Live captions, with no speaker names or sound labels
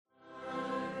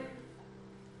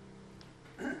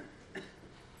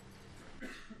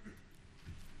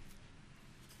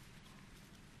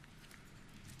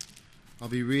I'll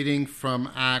be reading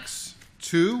from Acts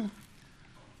 2,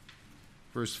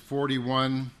 verse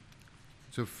 41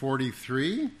 to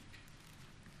 43,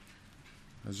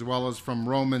 as well as from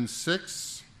Romans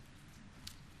 6,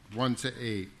 1 to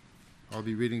 8. I'll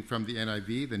be reading from the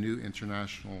NIV, the New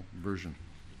International Version.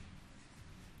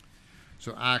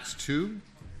 So Acts 2,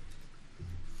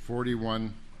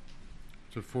 41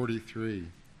 to 43.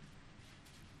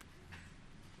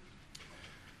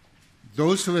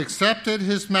 Those who accepted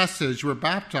his message were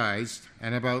baptized,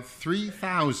 and about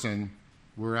 3,000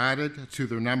 were added to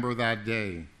their number that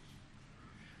day.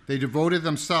 They devoted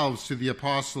themselves to the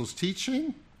apostles'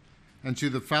 teaching and to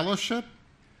the fellowship,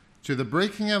 to the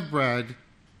breaking of bread,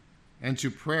 and to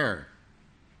prayer.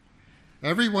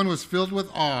 Everyone was filled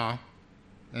with awe,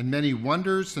 and many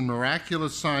wonders and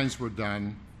miraculous signs were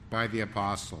done by the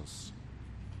apostles.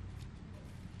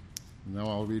 Now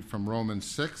I'll read from Romans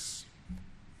 6,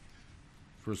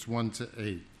 verse 1 to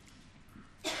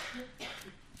 8.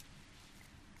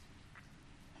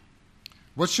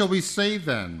 What shall we say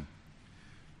then?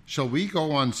 Shall we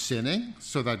go on sinning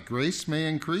so that grace may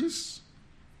increase?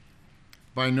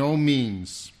 By no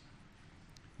means.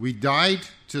 We died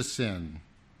to sin.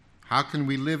 How can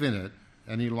we live in it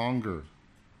any longer?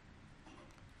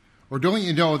 Or don't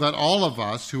you know that all of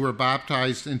us who were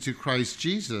baptized into Christ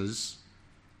Jesus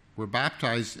were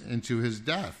baptized into his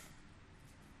death?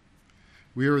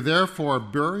 We are therefore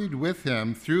buried with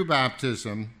him through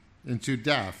baptism into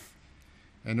death,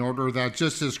 in order that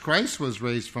just as Christ was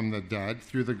raised from the dead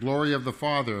through the glory of the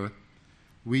Father,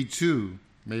 we too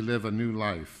may live a new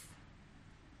life.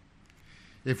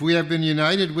 If we have been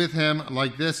united with him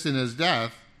like this in his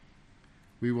death,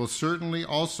 we will certainly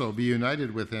also be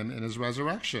united with him in his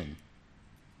resurrection.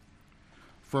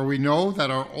 For we know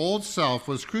that our old self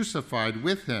was crucified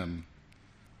with him,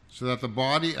 so that the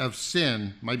body of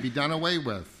sin might be done away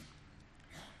with,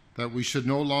 that we should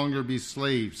no longer be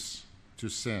slaves to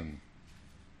sin.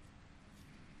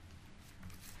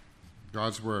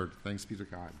 God's word. Thanks be to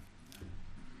God.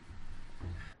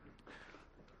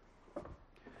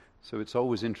 So it's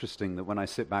always interesting that when I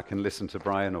sit back and listen to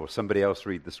Brian or somebody else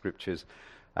read the scriptures,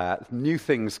 new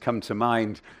things come to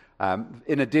mind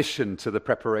in addition to the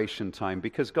preparation time,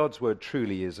 because God's word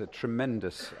truly is a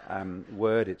tremendous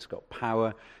word. It's got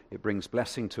power. It brings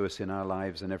blessing to us in our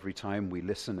lives, and every time we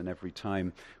listen and every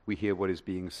time we hear what is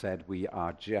being said, we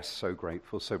are just so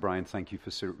grateful. So Brian, thank you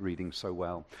for reading so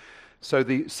well. So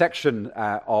the section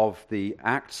of the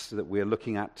Acts that we're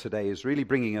looking at today is really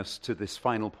bringing us to this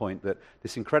final point, that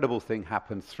this incredible thing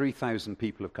happened. 3,000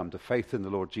 people have come to faith in the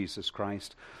Lord Jesus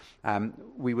Christ.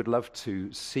 We would love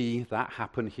to see that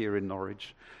happen here in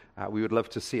Norwich. We would love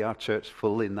to see our church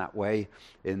full in that way,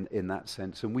 in that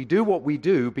sense. And we do what we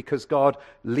do because God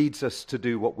leads us to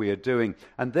do what we are doing.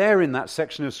 And there in that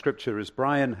section of Scripture, as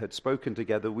Brian had spoken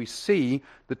together, we see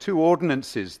the two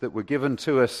ordinances that were given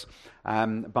to us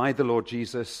by the Lord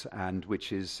Jesus, and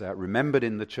which is remembered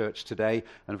in the church today.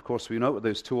 And of course, we know what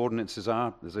those two ordinances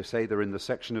are. As I say, they're in the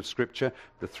section of Scripture.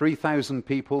 The 3,000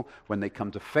 people, when they come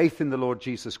to faith in the Lord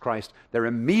Jesus Christ, they're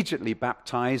immediately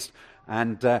baptized.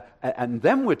 And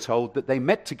then we're told that they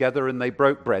met together and they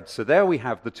broke bread. So there we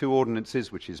have the two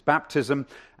ordinances, which is baptism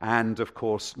and, of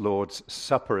course, Lord's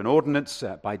Supper. An ordinance,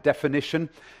 by definition,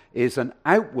 is an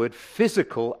outward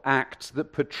physical act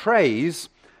that portrays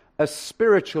a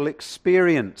spiritual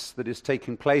experience that is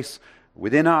taking place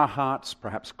within our hearts,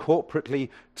 perhaps corporately,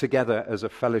 together as a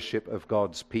fellowship of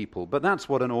God's people. But that's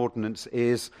what an ordinance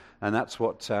is, and that's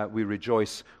what we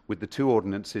rejoice with the two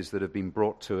ordinances that have been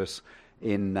brought to us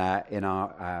in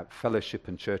our fellowship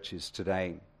and churches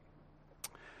today.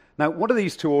 Now, what do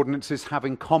these two ordinances have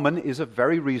in common is a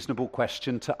very reasonable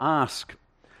question to ask.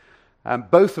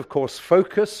 Both, of course,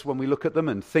 focus, when we look at them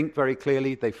and think very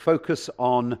clearly, they focus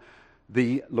on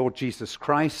the Lord Jesus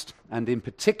Christ, and in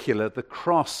particular, the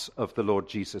cross of the Lord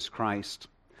Jesus Christ.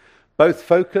 Both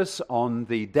focus on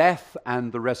the death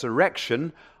and the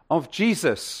resurrection of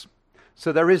Jesus.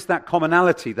 So there is that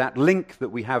commonality, that link that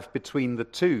we have between the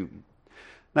two.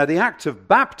 Now, the act of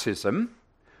baptism,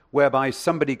 whereby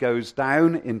somebody goes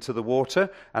down into the water,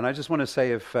 and I just want to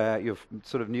say, if you're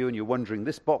sort of new and you're wondering,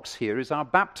 this box here is our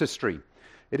baptistry.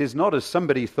 It is not, as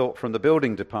somebody thought from the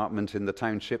building department in the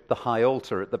township, the high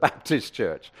altar at the Baptist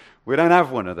church. We don't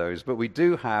have one of those, but we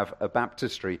do have a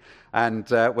baptistry. And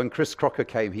when Chris Crocker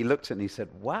came, he looked at it and he said,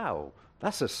 wow,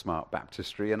 that's a smart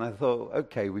baptistry. And I thought,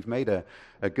 okay, we've made a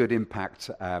good impact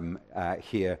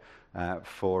here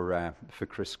for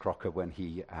Chris Crocker when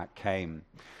he came.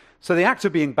 So the act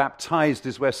of being baptized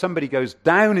is where somebody goes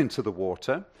down into the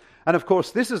water. And of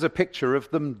course, this is a picture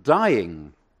of them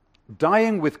dying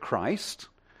with Christ.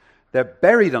 They're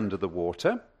buried under the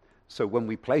water. So when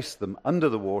we place them under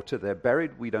the water, they're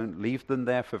buried. We don't leave them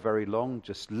there for very long,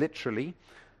 just literally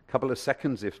a couple of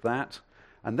seconds, if that.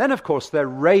 And then, of course, they're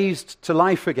raised to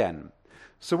life again.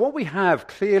 So what we have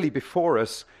clearly before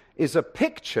us is a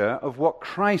picture of what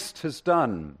Christ has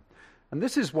done. And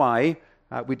this is why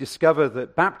we discover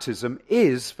that baptism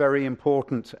is very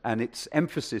important, and its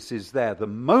emphasis is there. The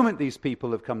moment these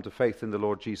people have come to faith in the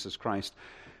Lord Jesus Christ,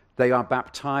 they are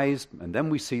baptized, and then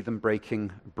we see them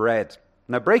breaking bread.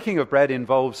 Now, breaking of bread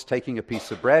involves taking a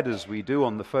piece of bread, as we do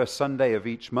on the first Sunday of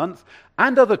each month,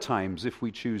 and other times if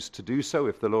we choose to do so,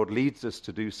 if the Lord leads us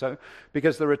to do so,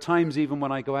 because there are times even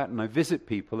when I go out and I visit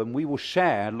people and we will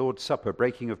share Lord's Supper,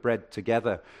 breaking of bread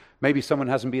together. Maybe someone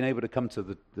hasn't been able to come to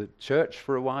the church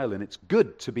for a while, and it's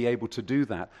good to be able to do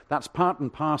that. That's part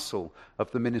and parcel of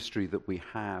the ministry that we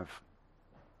have.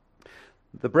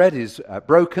 The bread is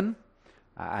broken,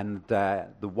 and the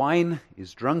wine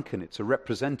is drunk, and it's a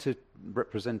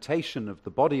representation of the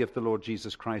body of the Lord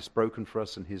Jesus Christ broken for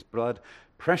us, and his blood,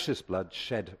 precious blood,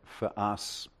 shed for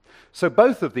us. So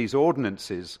both of these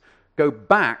ordinances go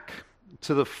back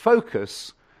to the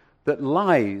focus that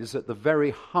lies at the very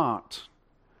heart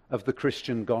of the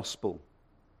Christian gospel,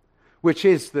 which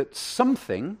is that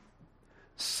something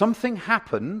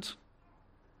happened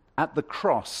at the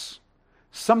cross.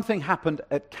 Something happened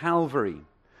at Calvary.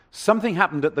 Something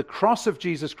happened at the cross of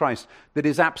Jesus Christ that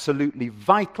is absolutely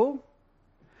vital,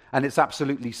 and it's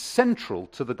absolutely central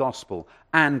to the gospel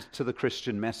and to the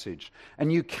Christian message.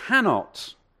 And you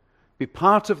cannot be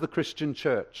part of the Christian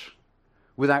church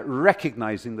without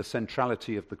recognizing the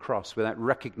centrality of the cross, without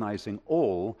recognizing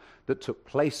all that took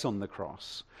place on the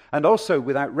cross, and also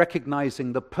without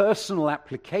recognizing the personal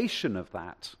application of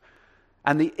that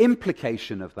and the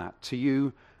implication of that to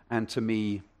you and to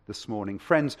me this morning.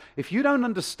 Friends, if you don't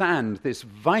understand this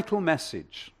vital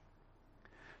message,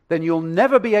 then you'll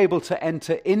never be able to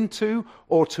enter into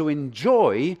or to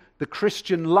enjoy the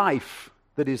Christian life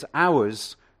that is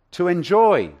ours to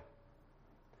enjoy.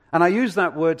 And I use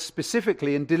that word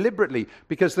specifically and deliberately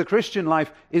because the Christian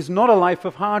life is not a life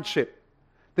of hardship.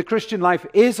 The Christian life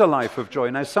is a life of joy.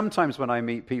 Now, sometimes when I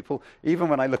meet people, even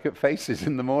when I look at faces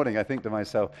in the morning, I think to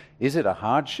myself, is it a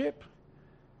hardship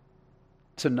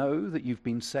to know that you've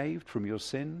been saved from your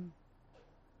sin?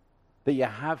 That you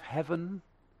have heaven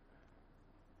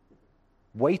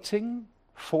waiting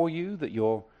for you? That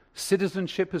your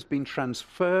citizenship has been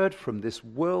transferred from this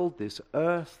world, this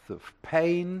earth of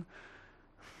pain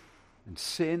and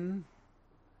sin,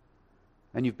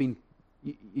 and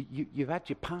you've had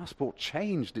your passport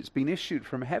changed. It's been issued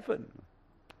from heaven.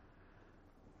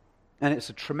 And it's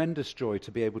a tremendous joy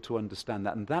to be able to understand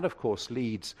that. And that, of course,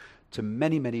 leads to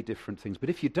many, many different things.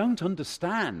 But if you don't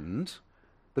understand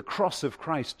the cross of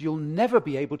Christ, you'll never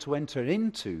be able to enter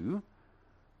into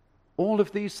all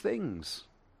of these things,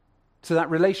 to that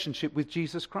relationship with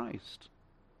Jesus Christ.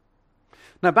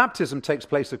 Now, baptism takes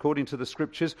place, according to the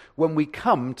Scriptures, when we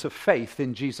come to faith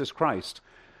in Jesus Christ.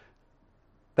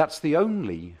 That's the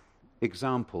only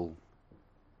example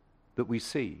that we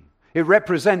see. It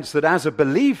represents that as a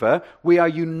believer, we are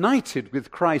united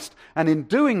with Christ, and in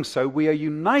doing so, we are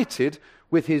united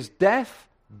with his death,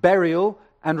 burial,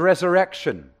 and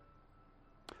resurrection.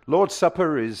 Lord's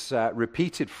Supper is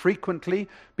repeated frequently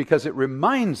because it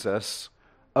reminds us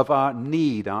of our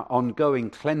need, our ongoing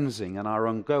cleansing, and our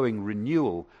ongoing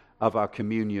renewal of our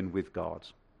communion with God.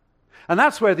 And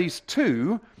that's where these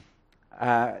two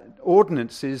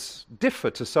ordinances differ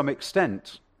to some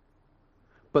extent.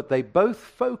 But they both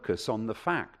focus on the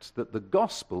fact that the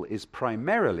gospel is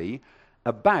primarily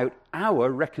about our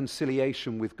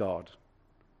reconciliation with God.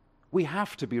 We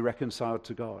have to be reconciled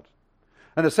to God.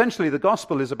 And essentially the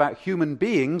gospel is about human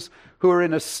beings who are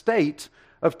in a state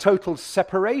of total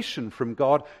separation from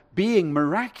God, being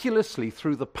miraculously,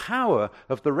 through the power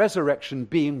of the resurrection,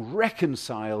 being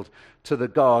reconciled to the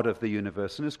God of the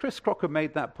universe. And as Chris Crocker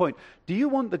made that point, do you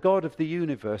want the God of the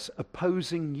universe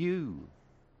opposing you?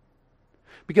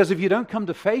 Because if you don't come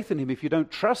to faith in him, if you don't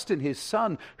trust in his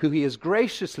Son, who he has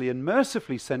graciously and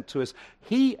mercifully sent to us,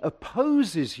 he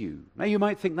opposes you. Now you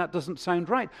might think that doesn't sound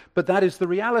right, but that is the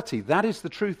reality. That is the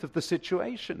truth of the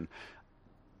situation.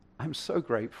 I'm so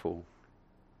grateful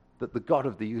that the God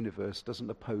of the universe doesn't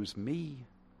oppose me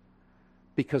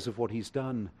because of what he's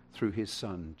done through his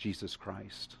Son, Jesus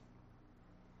Christ.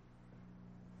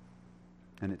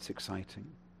 And it's exciting.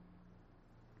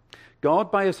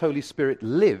 God, by his Holy Spirit,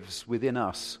 lives within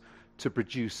us to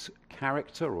produce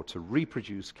character, or to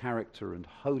reproduce character and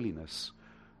holiness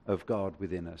of God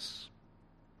within us.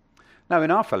 Now,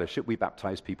 in our fellowship, we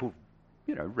baptize people,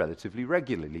 relatively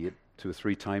regularly, 2 or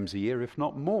 3 times a year, if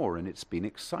not more, and it's been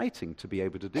exciting to be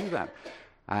able to do that.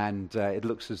 And it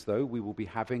looks as though we will be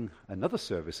having another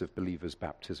service of believers'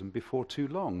 baptism before too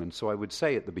long. And so I would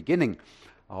say at the beginning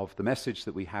of the message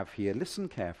that we have here, listen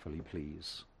carefully,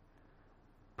 please.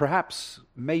 Perhaps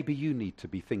maybe you need to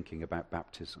be thinking about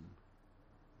baptism.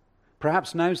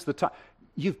 Perhaps now's the time.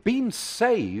 You've been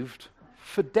saved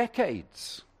for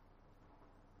decades,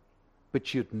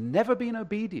 but you've never been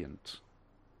obedient.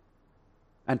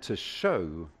 And to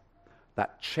show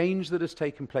that change that has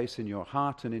taken place in your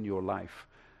heart and in your life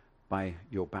by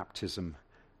your baptism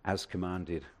as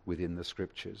commanded within the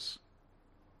Scriptures.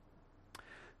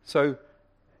 So,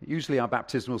 usually our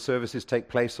baptismal services take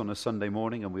place on a Sunday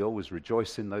morning, and we always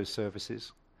rejoice in those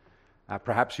services.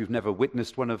 Perhaps you've never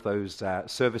witnessed one of those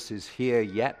services here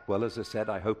yet. Well, as I said,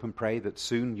 I hope and pray that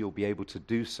soon you'll be able to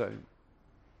do so.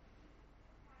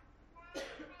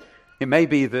 It may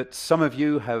be that some of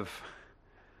you have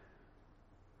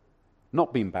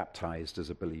not been baptized as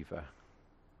a believer,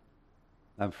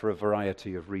 and for a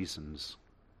variety of reasons.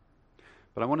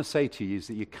 But I want to say to you is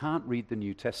that you can't read the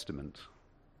New Testament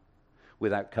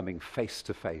without coming face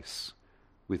to face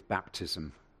with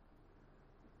baptism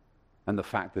and the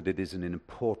fact that it is an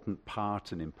important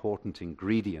part, an important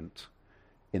ingredient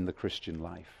in the Christian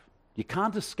life. You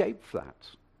can't escape that.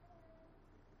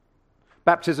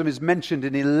 Baptism is mentioned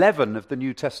in 11 of the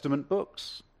New Testament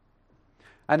books.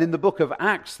 And in the book of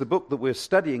Acts, the book that we're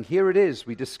studying, here it is.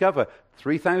 We discover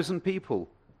 3,000 people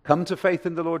come to faith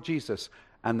in the Lord Jesus,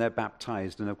 and they're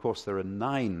baptized. And of course, there are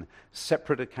 9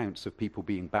 separate accounts of people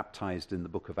being baptized in the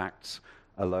book of Acts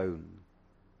alone.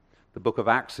 The book of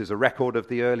Acts is a record of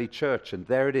the early church, and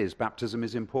there it is. Baptism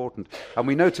is important. And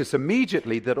we notice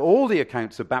immediately that all the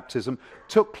accounts of baptism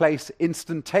took place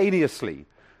instantaneously.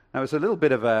 Now, it's a little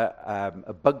bit of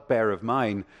a bugbear of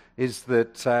mine, is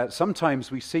that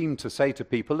sometimes we seem to say to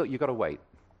people, look, you've got to wait.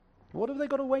 What have they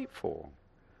got to wait for?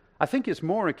 I think it's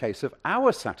more a case of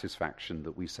our satisfaction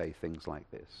that we say things like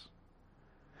this.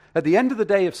 At the end of the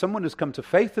day, if someone has come to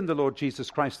faith in the Lord Jesus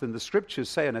Christ, then the Scriptures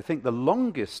say, and I think the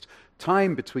longest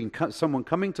time between someone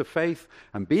coming to faith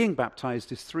and being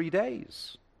baptized is 3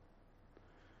 days.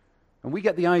 And we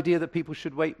get the idea that people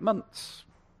should wait months,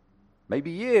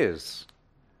 maybe years,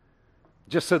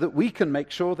 just so that we can make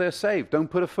sure they're saved. Don't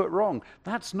put a foot wrong.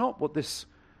 That's not what this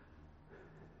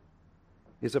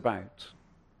is about.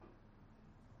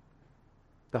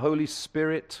 The Holy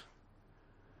Spirit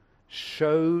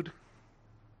showed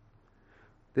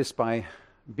this by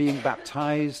being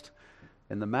baptized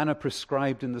in the manner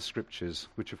prescribed in the Scriptures,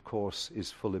 which of course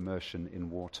is full immersion in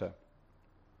water.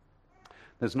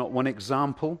 There's not one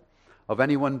example of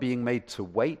anyone being made to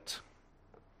wait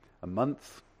a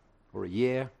month or a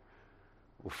year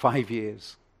or 5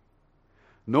 years.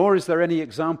 Nor is there any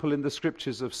example in the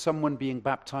Scriptures of someone being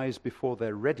baptized before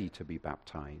they're ready to be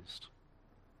baptized.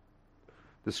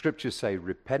 The Scriptures say,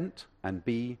 repent and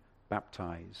be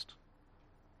baptized.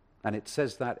 And it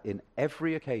says that in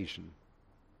every occasion.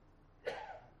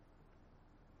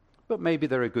 But maybe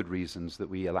there are good reasons that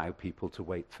we allow people to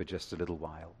wait for just a little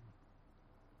while.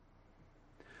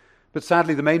 But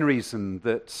sadly, the main reason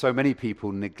that so many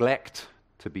people neglect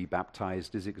to be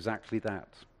baptized is exactly that.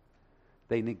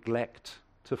 They neglect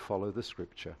to follow the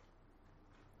Scripture.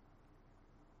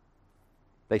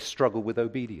 They struggle with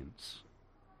obedience.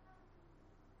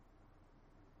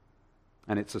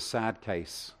 And it's a sad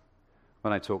case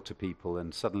when I talk to people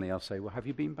and suddenly I'll say, well, have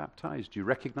you been baptized? Do you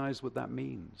recognize what that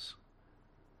means?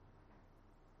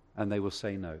 And they will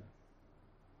say no.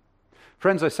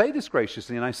 Friends, I say this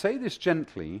graciously and I say this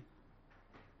gently,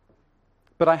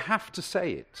 but I have to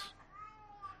say it.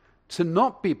 To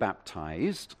not be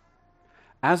baptized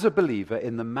as a believer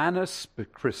in the manner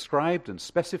prescribed and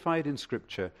specified in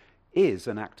Scripture is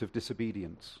an act of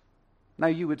disobedience. Now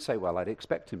you would say, well, I'd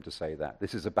expect him to say that.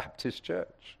 This is a Baptist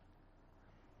church.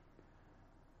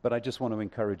 But I just want to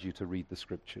encourage you to read the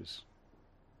Scriptures.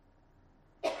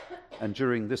 And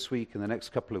during this week and the next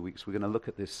couple of weeks, we're going to look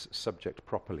at this subject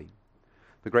properly.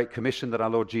 The Great Commission that our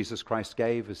Lord Jesus Christ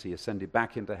gave as he ascended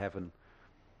back into heaven,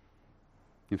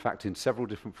 in fact, in several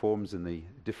different forms in the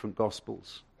different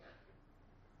Gospels.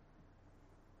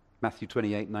 Matthew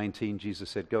 28:19, Jesus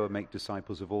said, go and make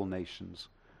disciples of all nations,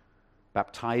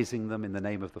 baptizing them in the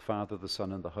name of the Father, the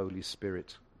Son, and the Holy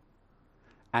Spirit,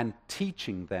 and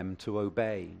teaching them to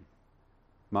obey.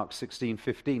 Mark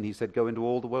 16:15, he said, go into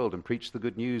all the world and preach the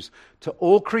good news to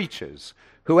all creatures.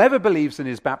 Whoever believes and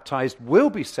is baptized will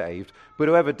be saved, but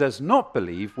whoever does not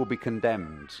believe will be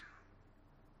condemned.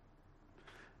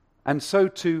 And so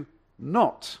to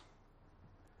not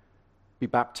be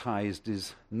baptized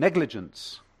is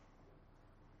negligence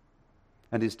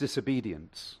and is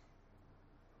disobedience.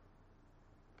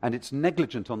 And it's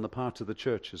negligent on the part of the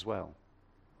church as well.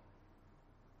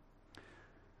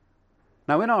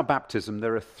 Now, in our baptism,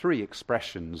 there are three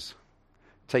expressions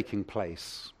taking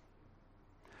place.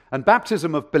 And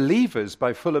baptism of believers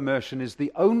by full immersion is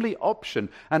the only option.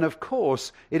 And of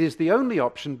course, it is the only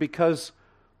option because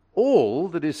all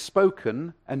that is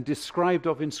spoken and described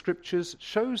of in Scriptures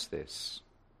shows this.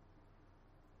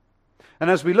 And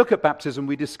as we look at baptism,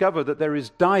 we discover that there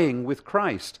is dying with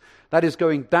Christ. That is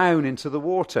going down into the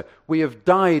water. We have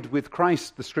died with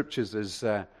Christ, the Scriptures, as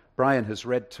Brian has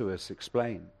read to us,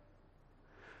 explain.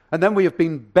 And then we have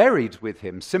been buried with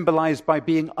him, symbolized by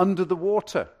being under the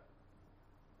water.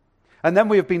 And then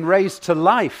we have been raised to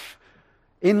life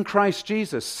in Christ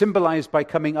Jesus, symbolized by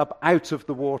coming up out of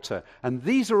the water. And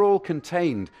these are all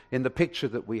contained in the picture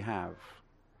that we have.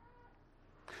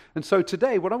 And so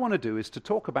today, what I want to do is to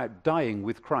talk about dying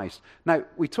with Christ. Now,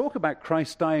 we talk about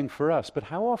Christ dying for us, but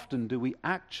how often do we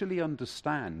actually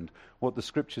understand what the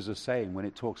Scriptures are saying when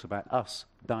it talks about us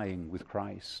dying with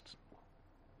Christ?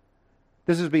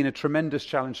 This has been a tremendous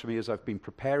challenge for me as I've been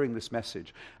preparing this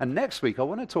message. And next week, I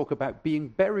want to talk about being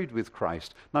buried with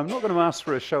Christ. Now, I'm not going to ask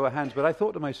for a show of hands, but I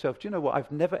thought to myself, do you know what?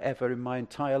 I've never, ever in my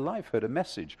entire life heard a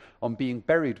message on being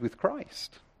buried with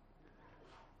Christ.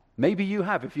 Maybe you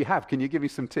have. If you have, can you give me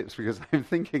some tips? Because I'm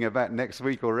thinking about next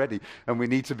week already, and we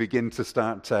need to begin to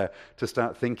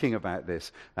start thinking about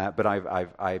this. But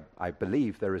I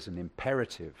believe there is an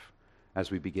imperative as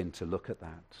we begin to look at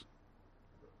that.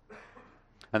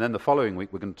 And then the following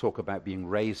week, we're going to talk about being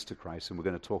raised to Christ, and we're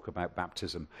going to talk about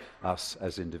baptism, us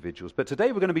as individuals. But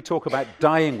today we're going to be talking about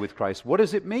dying with Christ. What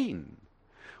does it mean?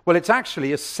 Well, it's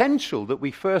actually essential that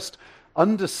we first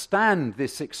understand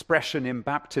this expression in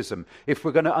baptism. If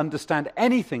we're going to understand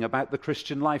anything about the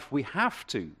Christian life, we have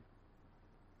to.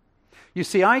 You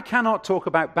see, I cannot talk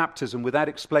about baptism without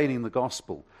explaining the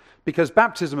gospel, because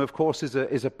baptism, of course,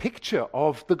 is a picture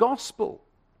of the gospel.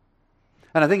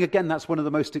 And I think, again, that's one of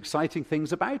the most exciting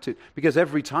things about it, because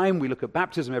every time we look at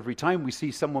baptism, every time we see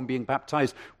someone being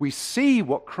baptized, we see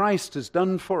what Christ has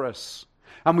done for us.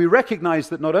 And we recognize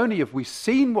that not only have we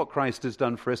seen what Christ has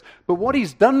done for us, but what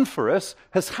he's done for us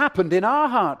has happened in our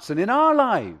hearts and in our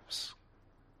lives.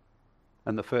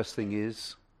 And the first thing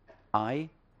is, I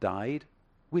died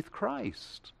with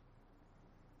Christ.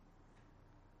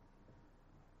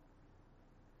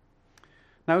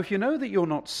 Now, if you know that you're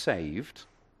not saved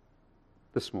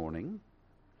this morning,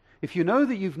 if you know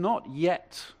that you've not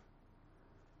yet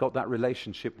got that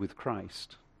relationship with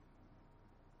Christ,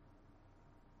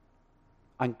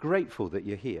 I'm grateful that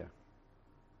you're here.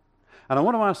 And I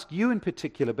want to ask you in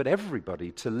particular, but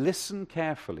everybody, to listen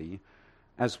carefully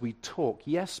as we talk,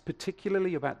 yes,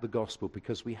 particularly about the gospel,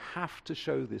 because we have to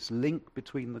show this link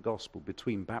between the gospel,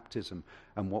 between baptism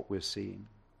and what we're seeing.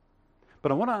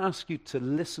 But I want to ask you to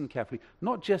listen carefully,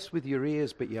 not just with your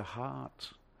ears, but your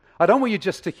heart. I don't want you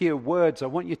just to hear words. I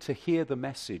want you to hear the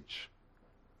message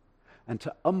and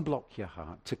to unblock your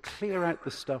heart, to clear out the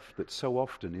stuff that so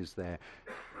often is there.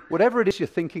 Whatever it is you're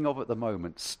thinking of at the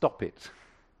moment, stop it.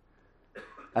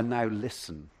 And now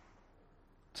listen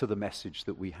to the message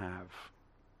that we have.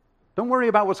 Don't worry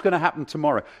about what's going to happen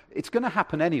tomorrow. It's going to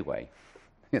happen anyway,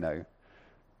 you know.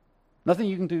 Nothing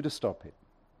you can do to stop it.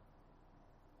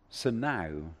 So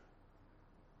now,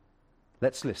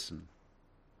 let's listen.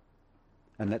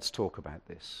 And let's talk about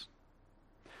this.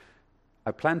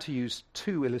 I plan to use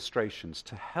two illustrations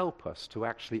to help us to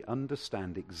actually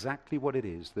understand exactly what it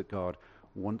is that God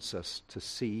wants us to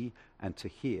see and to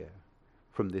hear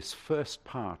from this first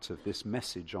part of this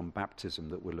message on baptism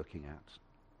that we're looking at.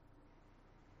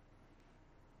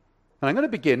 And I'm going to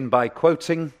begin by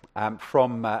quoting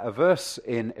from a verse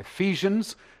in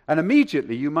Ephesians, and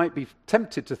immediately you might be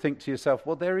tempted to think to yourself,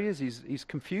 well, there he is, he's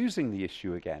confusing the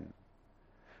issue again.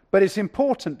 But it's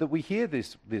important that we hear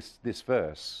this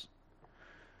verse.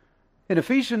 In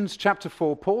Ephesians chapter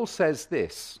 4, Paul says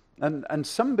this, and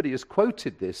somebody has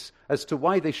quoted this as to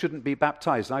why they shouldn't be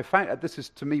baptized. And I found, this is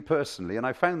to me personally, and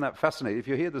I found that fascinating. If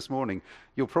you're here this morning,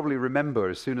 you'll probably remember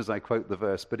as soon as I quote the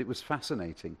verse, but it was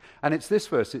fascinating. And it's this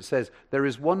verse, it says, there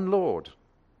is one Lord,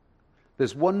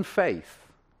 there's one faith,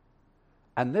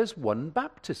 and there's one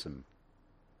baptism.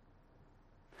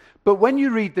 But when you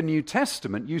read the New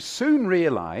Testament, you soon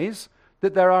realize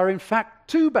that there are in fact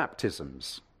two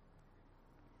baptisms.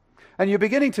 And you're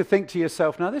beginning to think to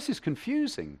yourself, now this is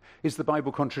confusing. Is the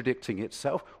Bible contradicting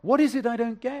itself? What is it I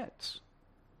don't get?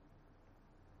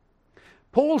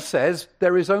 Paul says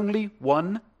there is only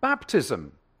one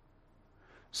baptism.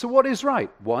 So what is right,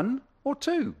 one or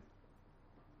two?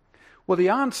 Well, the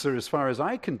answer, as far as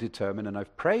I can determine, and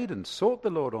I've prayed and sought the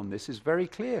Lord on this, is very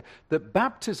clear, that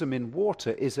baptism in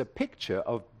water is a picture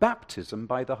of baptism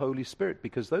by the Holy Spirit,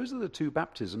 because those are the two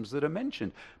baptisms that are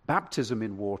mentioned. Baptism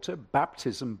in water,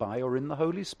 baptism by or in the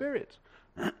Holy Spirit.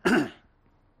 I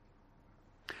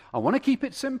want to keep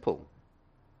it simple,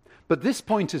 but this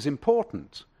point is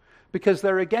important, because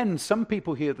there are again some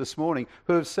people here this morning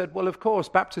who have said, well, of course,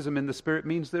 baptism in the Spirit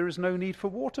means there is no need for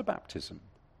water baptism.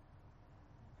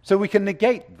 So we can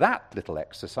negate that little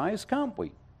exercise, can't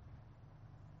we?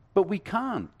 But we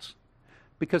can't,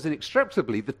 because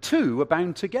inextricably the two are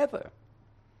bound together.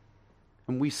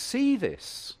 And we see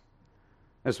this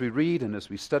as we read and as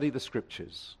we study the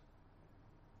Scriptures.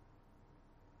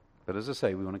 But as I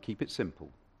say, we want to keep it simple,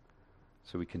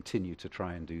 so we continue to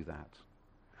try and do that.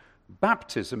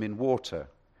 Baptism in water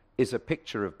is a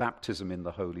picture of baptism in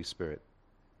the Holy Spirit.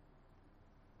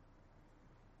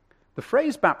 The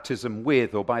phrase baptism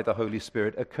with or by the Holy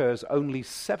Spirit occurs only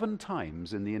 7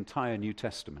 times in the entire New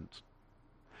Testament.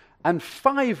 And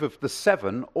 5 of the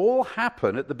 7 all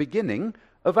happen at the beginning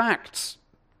of Acts,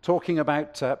 talking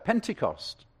about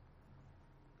Pentecost.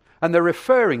 And they're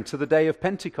referring to the day of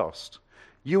Pentecost.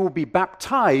 You will be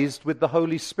baptized with the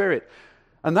Holy Spirit.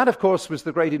 And that, of course, was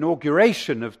the great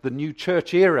inauguration of the new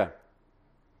church era,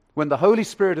 when the Holy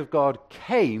Spirit of God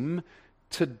came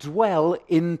to dwell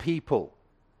in people.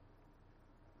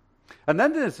 And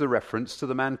then there's the reference to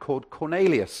the man called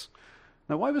Cornelius.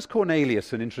 Now, why was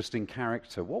Cornelius an interesting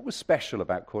character? What was special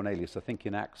about Cornelius? I think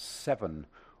in Acts 7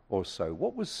 or so.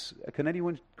 Can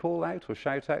anyone call out or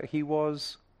shout out? He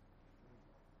was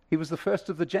the first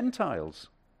of the Gentiles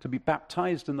to be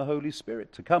baptized in the Holy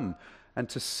Spirit, to come and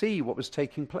to see what was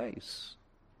taking place.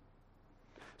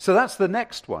 So that's the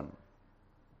next one.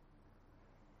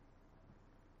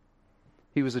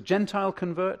 He was a Gentile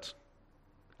convert,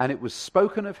 and it was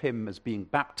spoken of him as being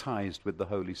baptized with the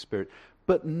Holy Spirit.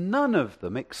 But none of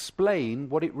them explain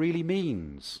what it really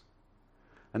means.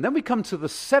 And then we come to the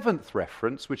 7th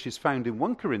reference, which is found in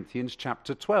 1 Corinthians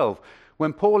chapter 12,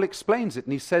 when Paul explains it,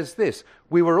 and he says this: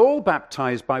 we were all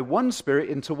baptized by one Spirit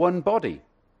into one body,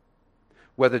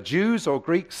 whether Jews or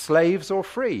Greeks, slaves or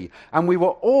free, and we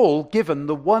were all given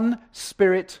the one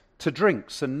Spirit to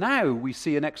drink. So now we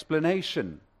see an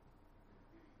explanation.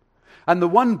 And the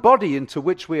one body into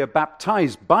which we are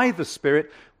baptized by the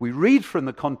Spirit, we read from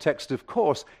the context, of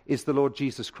course, is the Lord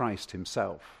Jesus Christ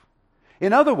himself.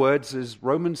 In other words, as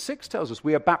Romans 6 tells us,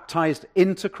 we are baptized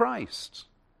into Christ.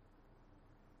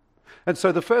 And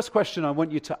so the first question I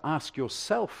want you to ask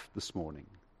yourself this morning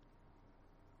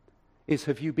is,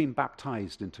 have you been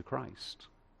baptized into Christ?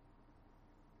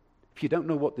 If you don't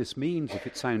know what this means, if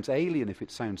it sounds alien, if it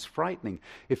sounds frightening,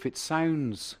 if it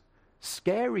sounds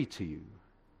scary to you,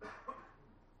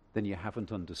 then you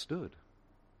haven't understood.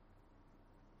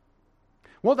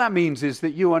 What that means is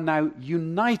that you are now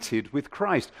united with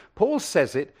Christ. Paul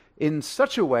says it in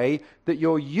such a way that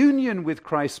your union with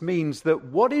Christ means that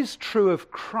what is true of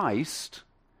Christ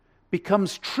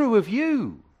becomes true of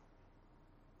you.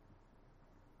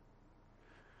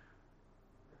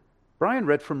 Brian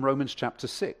read from Romans chapter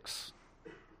 6.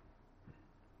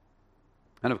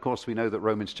 And of course we know that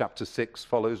Romans chapter 6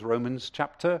 follows Romans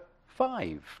chapter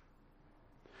 5.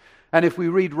 And if we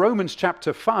read Romans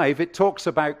chapter 5, it talks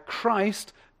about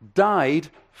Christ died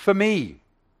for me.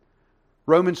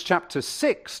 Romans chapter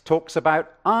 6 talks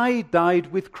about I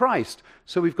died with Christ.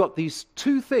 So we've got these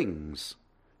two things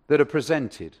that are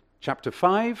presented, chapter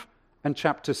 5 and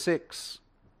chapter 6.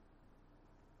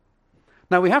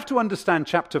 Now we have to understand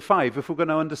chapter 5 if we're going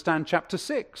to understand chapter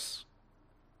 6.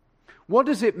 What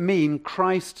does it mean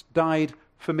Christ died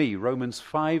for me? Romans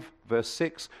 5 verse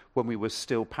 6, when we were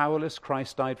still powerless,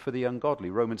 Christ died for the ungodly.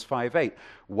 Romans 5:8,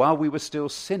 while we were still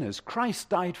sinners, Christ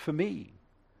died for me.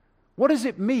 What does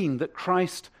it mean that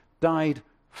Christ died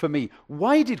for me?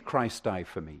 Why did Christ die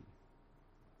for me?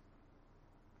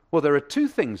 Well, there are two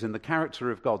things in the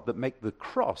character of God that make the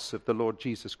cross of the Lord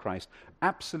Jesus Christ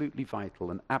absolutely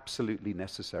vital and absolutely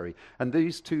necessary. And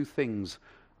these two things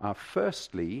are,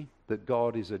 firstly, that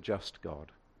God is a just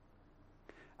God.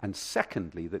 And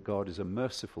secondly, that God is a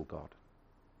merciful God.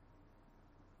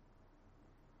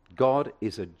 God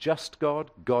is a just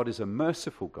God. God is a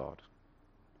merciful God.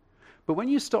 But when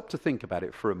you stop to think about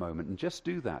it for a moment, and just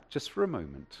do that, just for a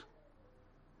moment,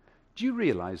 do you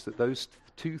realize that those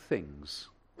two things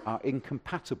are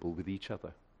incompatible with each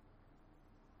other?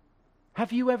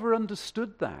 Have you ever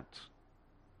understood that?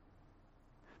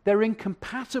 They're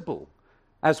incompatible,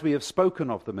 as we have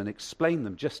spoken of them and explained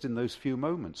them just in those few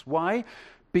moments. Why?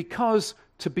 Because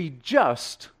to be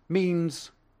just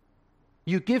means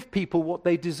you give people what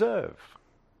they deserve.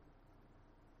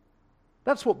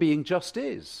 That's what being just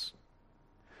is.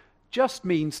 Just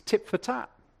means tit for tat.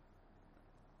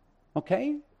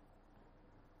 Okay?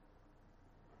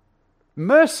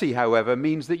 Mercy, however,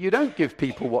 means that you don't give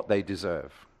people what they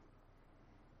deserve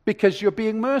because you're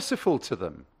being merciful to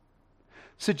them.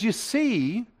 So do you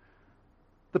see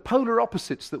the polar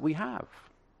opposites that we have?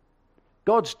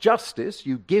 God's justice,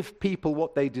 you give people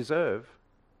what they deserve.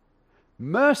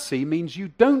 Mercy means you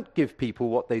don't give people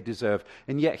what they deserve.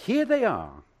 And yet here they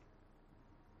are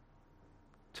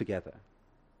together.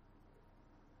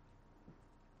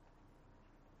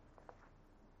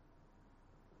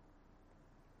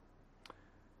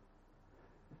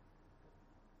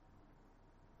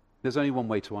 There's only one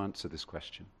way to answer this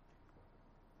question.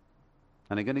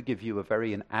 And I'm going to give you a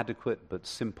very inadequate but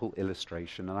simple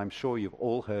illustration, and I'm sure you've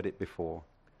all heard it before.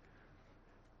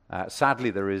 Sadly,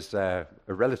 there is a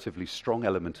relatively strong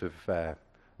element of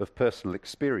personal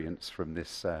experience from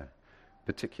this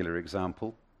particular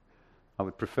example. I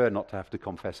would prefer not to have to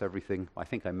confess everything. I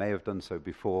think I may have done so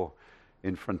before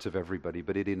in front of everybody,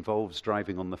 but it involves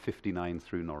driving on the 59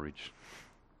 through Norwich.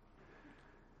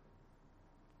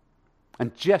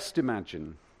 And just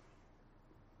imagine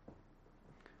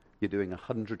you're doing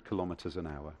 100 kilometers an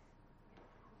hour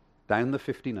down the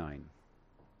 59.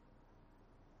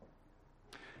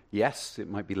 Yes, it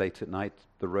might be late at night.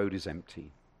 The road is empty.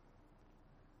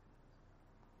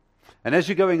 And as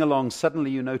you're going along, suddenly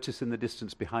you notice in the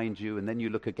distance behind you, and then you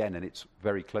look again, and it's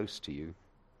very close to you,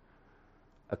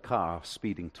 a car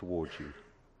speeding towards you.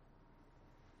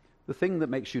 The thing that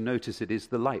makes you notice it is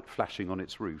the light flashing on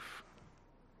its roof.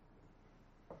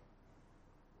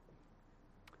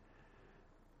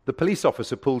 The police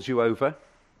officer pulls you over,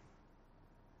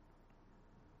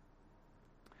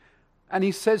 and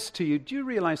he says to you, do you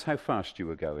realize how fast you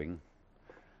were going?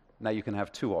 Now you can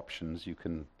have two options. You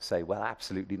can say, well,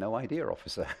 absolutely no idea,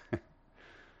 officer.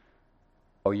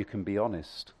 Or you can be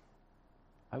honest.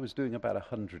 I was doing about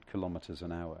 100 kilometers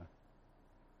an hour.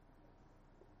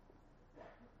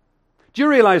 Do you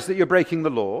realize that you're breaking the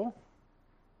law?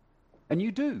 And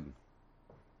you do.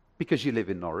 Because you live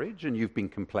in Norwich and you've been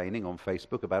complaining on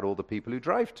Facebook about all the people who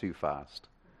drive too fast.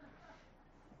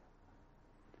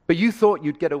 But you thought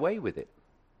you'd get away with it.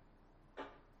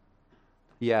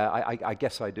 Yeah, I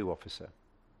guess I do, officer.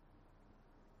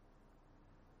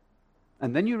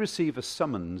 And then you receive a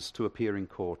summons to appear in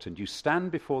court, and you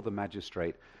stand before the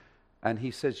magistrate, and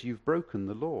he says, you've broken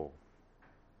the law.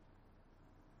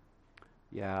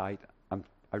 Yeah,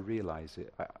 I realize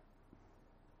it.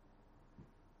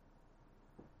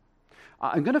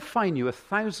 I'm going to fine you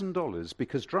 $1,000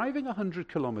 because driving 100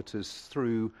 kilometers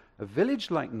through a village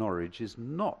like Norwich is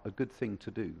not a good thing to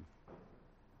do.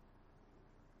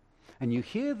 And you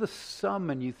hear the sum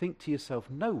and you think to yourself,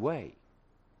 no way.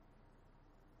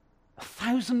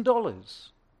 $1,000.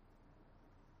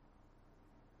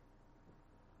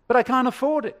 But I can't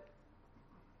afford it.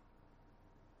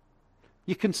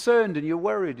 You're concerned and you're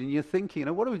worried and you're thinking,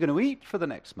 what are we going to eat for the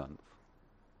next month?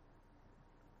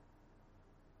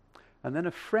 And then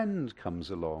a friend comes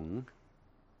along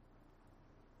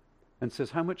and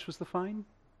says, how much was the fine?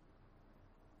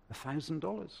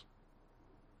 $1,000.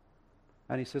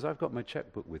 And he says, I've got my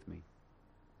checkbook with me.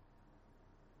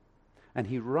 And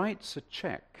he writes a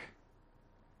check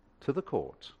to the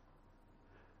court,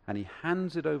 and he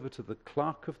hands it over to the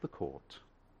clerk of the court.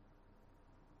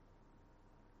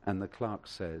 And the clerk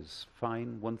says,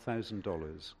 fine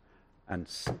 $1,000, and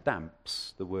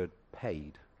stamps the word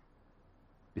paid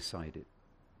beside it.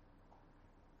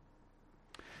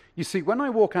 You see, when I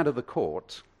walk out of the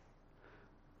court,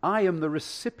 I am the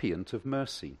recipient of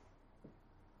mercy.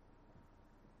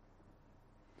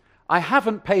 I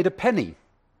haven't paid a penny.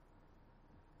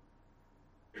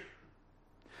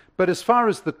 But as far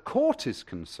as the court is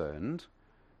concerned,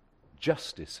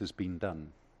 justice has been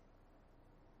done.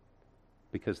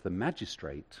 Because the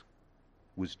magistrate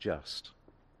was just.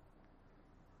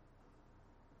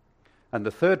 And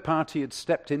the third party had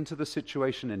stepped into the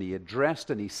situation, and he addressed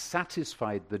and he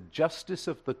satisfied the justice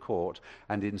of the court,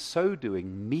 and in so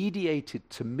doing mediated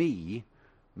to me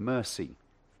mercy.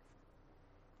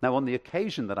 Now, on the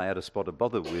occasion that I had a spot of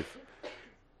bother with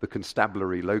the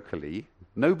constabulary locally,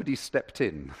 nobody stepped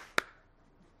in.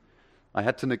 I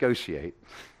had to negotiate.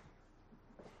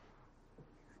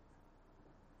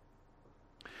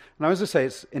 Now, as I say,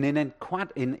 it's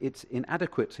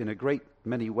inadequate in a great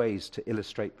many ways to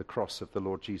illustrate the cross of the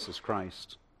Lord Jesus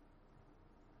Christ.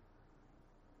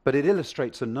 But it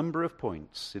illustrates a number of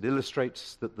points. It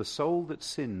illustrates that the soul that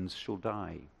sins shall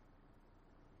die.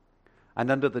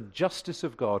 And under the justice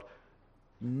of God,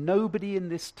 nobody in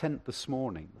this tent this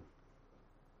morning,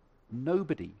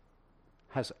 nobody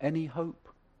has any hope.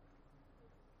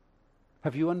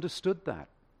 Have you understood that?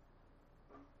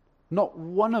 Not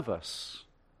one of us,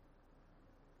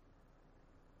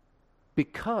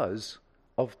 because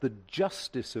of the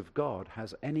justice of God,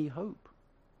 has any hope.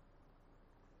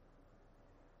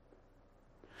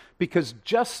 Because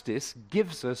justice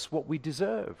gives us what we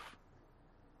deserve.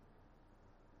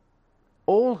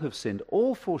 All have sinned,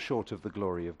 all fall short of the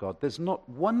glory of God. There's not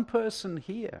one person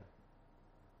here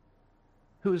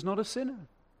who is not a sinner.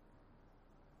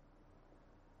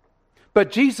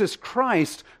 But Jesus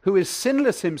Christ, who is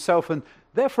sinless himself, and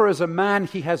therefore as a man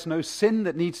he has no sin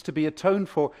that needs to be atoned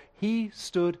for, he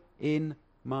stood in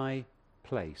my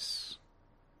place.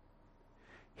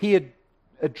 He had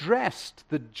addressed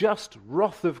the just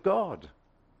wrath of God,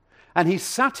 and he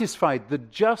satisfied the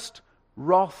just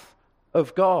wrath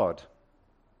of God.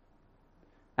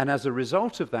 And as a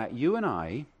result of that, you and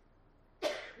I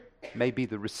may be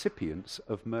the recipients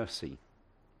of mercy,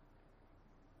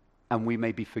 and we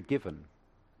may be forgiven.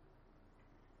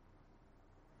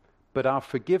 But our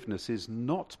forgiveness is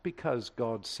not because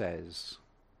God says,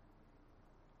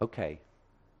 okay,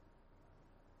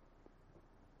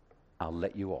 I'll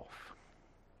let you off.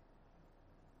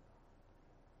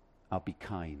 I'll be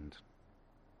kind.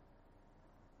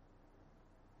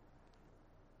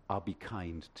 I'll be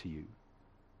kind to you.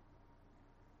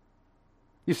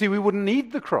 You see, we wouldn't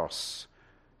need the cross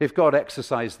if God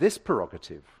exercised this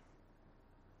prerogative.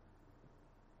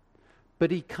 But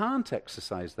he can't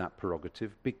exercise that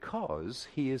prerogative because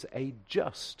he is a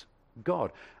just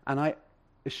God. And I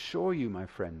assure you, my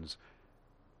friends,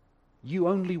 you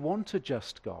only want a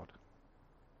just God.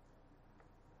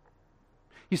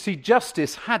 You see,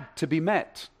 justice had to be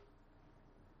met.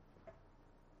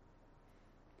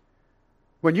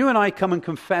 When you and I come and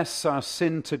confess our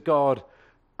sin to God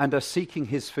and are seeking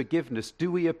his forgiveness,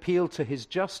 do we appeal to his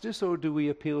justice or do we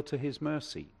appeal to his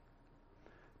mercy?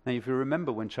 Now, if you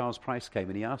remember when Charles Price came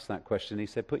and he asked that question, he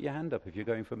said, put your hand up if you're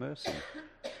going for mercy.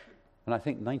 And I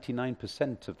think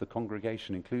 99% of the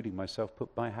congregation, including myself,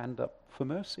 put my hand up for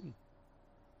mercy.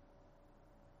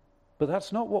 But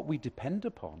that's not what we depend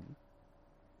upon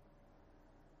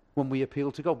when we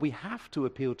appeal to God. We have to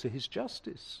appeal to his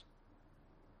justice.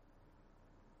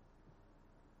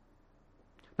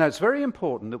 Now, it's very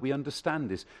important that we understand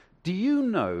this. Do you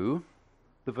know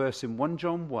the verse in 1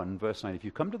 John 1, verse 9? If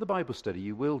you come to the Bible study,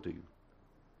 you will do.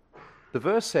 The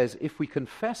verse says, if we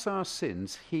confess our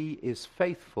sins, he is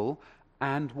faithful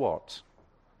and what?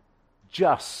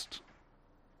 Just.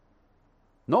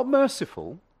 Not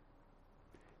merciful.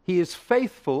 He is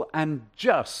faithful and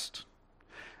just,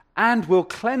 and will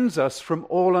cleanse us from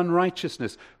all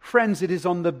unrighteousness. Friends, it is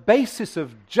on the basis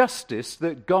of justice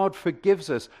that God forgives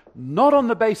us, not on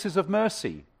the basis of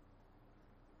mercy.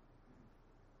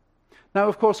 Now,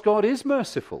 of course, God is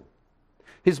merciful.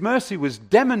 His mercy was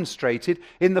demonstrated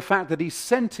in the fact that he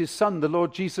sent his Son, the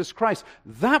Lord Jesus Christ.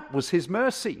 That was his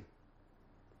mercy.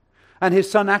 And his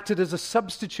Son acted as a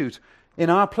substitute in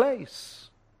our place.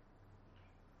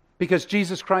 Because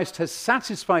Jesus Christ has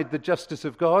satisfied the justice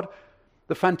of God,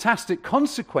 the fantastic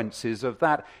consequences of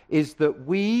that is that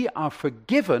we are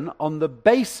forgiven on the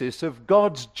basis of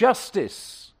God's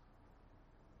justice.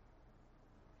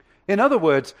 In other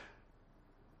words,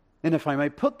 and if I may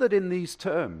put that in these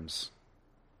terms,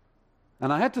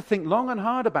 and I had to think long and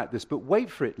hard about this, but wait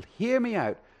for it, hear me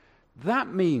out. That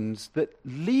means that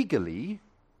legally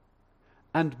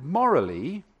and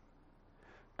morally,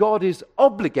 God is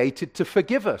obligated to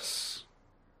forgive us.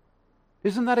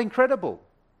 Isn't that incredible?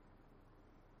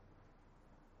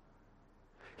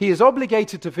 He is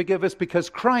obligated to forgive us because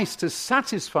Christ has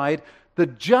satisfied the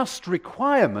just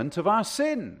requirement of our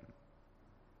sin.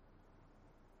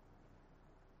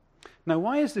 Now,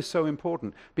 why is this so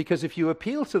important? Because if you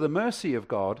appeal to the mercy of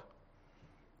God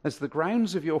as the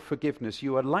grounds of your forgiveness,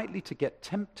 you are likely to get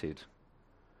tempted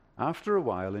after a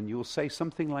while, and you'll say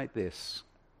something like this: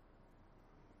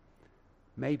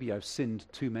 maybe I've sinned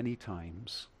too many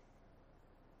times,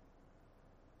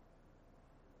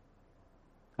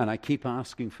 and I keep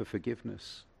asking for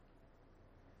forgiveness.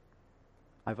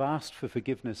 I've asked for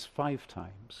forgiveness 5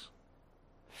 times,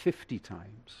 50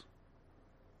 times,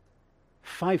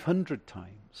 500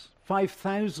 times,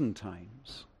 5,000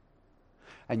 times.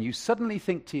 And you suddenly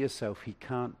think to yourself, he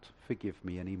can't forgive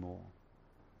me anymore.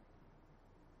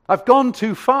 I've gone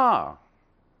too far.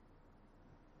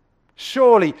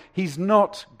 Surely he's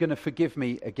not going to forgive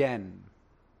me again.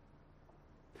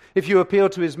 If you appeal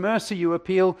to his mercy, you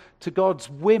appeal to God's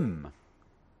whim.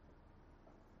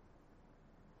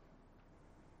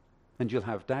 And you'll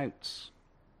have doubts.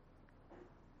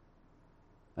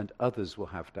 And others will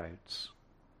have doubts.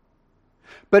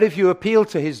 But if you appeal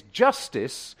to his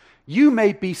justice, you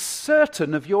may be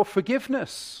certain of your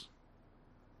forgiveness.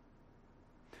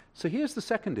 So here's the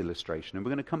second illustration, and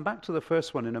we're going to come back to the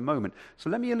first one in a moment. So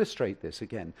let me illustrate this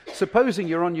again. Supposing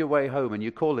you're on your way home and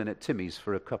you call in at Timmy's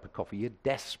for a cup of coffee. You're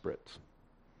desperate.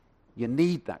 You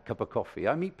need that cup of coffee.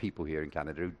 I meet people here in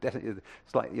Canada who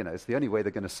it's like, it's the only way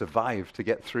they're going to survive to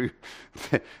get through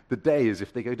the day is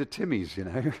if they go to Timmy's,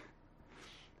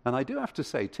 And I do have to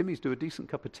say, Timmy's do a decent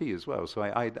cup of tea as well. So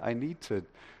I need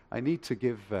to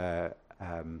give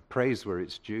praise where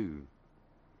it's due.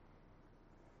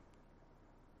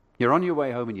 You're on your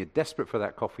way home and you're desperate for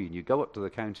that coffee, and you go up to the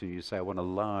counter and you say, I want a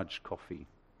large coffee.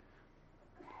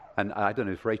 And I don't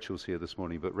know if Rachel's here this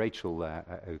morning, but Rachel,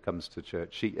 who comes to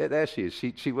church, there she is.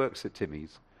 She works at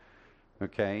Timmy's.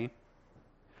 Okay?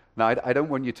 Now, I don't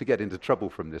want you to get into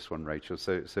trouble from this one, Rachel,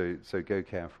 so go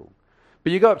careful.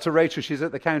 But you go up to Rachel, she's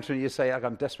at the counter, and you say,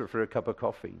 I'm desperate for a cup of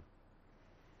coffee.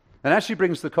 And as she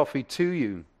brings the coffee to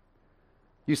you,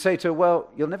 you say to her, well,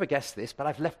 you'll never guess this, but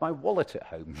I've left my wallet at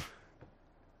home.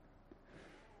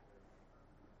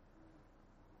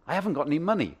 I haven't got any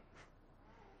money.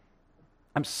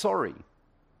 I'm sorry.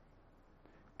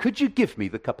 Could you give me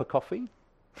the cup of coffee?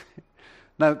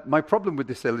 Now, my problem with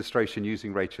this illustration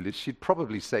using Rachel is she'd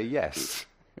probably say yes.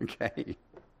 Okay.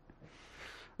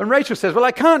 And Rachel says, well,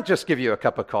 I can't just give you a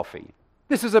cup of coffee.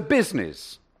 This is a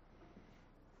business.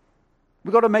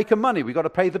 We've got to make money. We've got to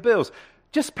pay the bills.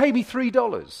 Just pay me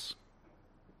 $3.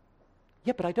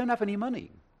 Yeah, but I don't have any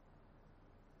money.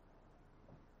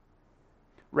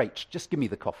 Rach, just give me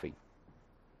the coffee.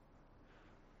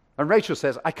 And Rachel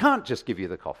says, I can't just give you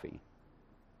the coffee.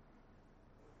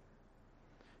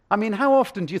 I mean, how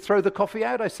often do you throw the coffee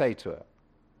out, I say to her.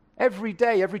 Every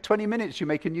day, every 20 minutes, you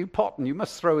make a new pot and you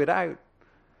must throw it out.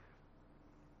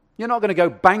 You're not going to go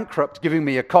bankrupt giving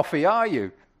me a coffee, are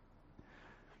you?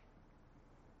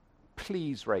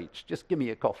 Please, Rach, just give me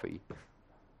a coffee.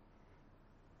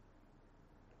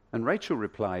 And Rachel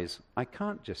replies, I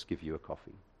can't just give you a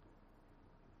coffee.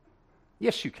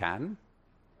 Yes, you can.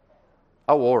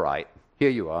 Oh, all right.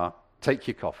 Here you are. Take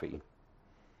your coffee.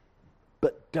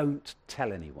 But don't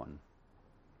tell anyone.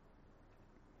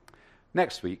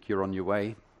 Next week, you're on your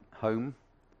way home,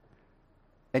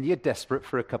 and you're desperate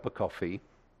for a cup of coffee.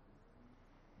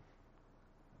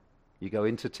 You go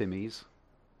into Timmy's.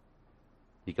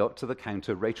 You go up to the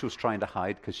counter. Rachel's trying to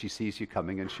hide because she sees you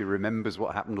coming, and she remembers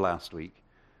what happened last week.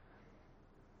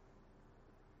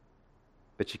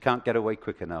 But she can't get away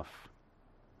quick enough.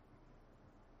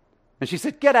 And she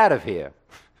said, get out of here.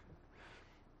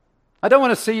 I don't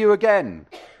want to see you again.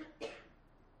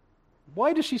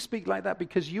 Why does she speak like that?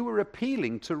 Because you were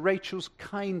appealing to Rachel's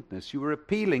kindness. You were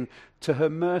appealing to her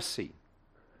mercy.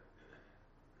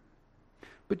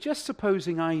 But just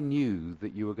supposing I knew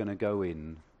that you were going to go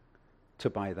in to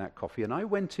buy that coffee, and I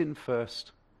went in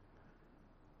first,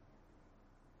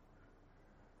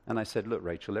 and I said, look,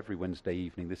 Rachel, every Wednesday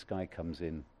evening this guy comes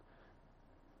in.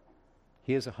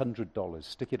 Here's $100,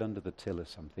 stick it under the till or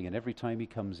something, and every time he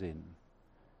comes in,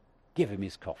 give him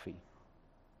his coffee.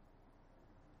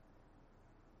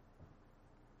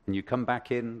 And you come back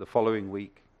in the following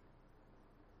week,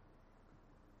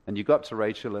 and you go up to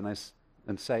Rachel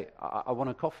and say, I want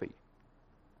a coffee.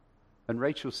 And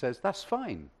Rachel says, that's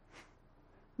fine.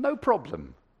 No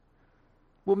problem.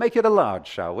 We'll make it a large,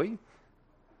 shall we?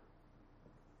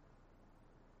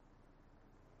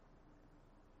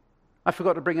 I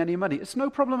forgot to bring any money. It's no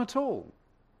problem at all.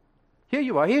 Here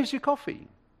you are. Here's your coffee.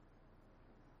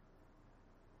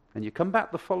 And you come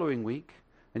back the following week,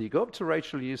 and you go up to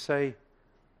Rachel and you say,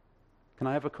 can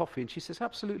I have a coffee? And she says,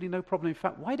 absolutely no problem. In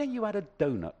fact, why don't you add a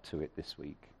donut to it this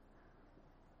week?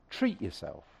 Treat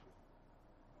yourself.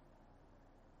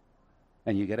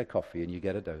 And you get a coffee and you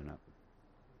get a donut.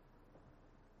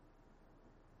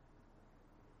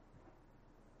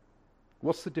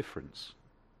 What's the difference?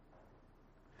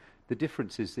 The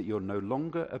difference is that you're no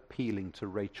longer appealing to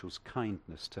Rachel's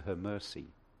kindness, to her mercy,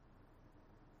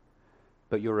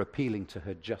 but you're appealing to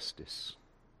her justice.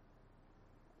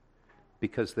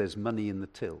 Because there's money in the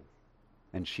till,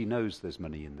 and she knows there's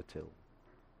money in the till.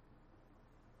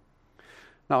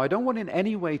 Now, I don't want in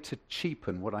any way to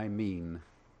cheapen what I mean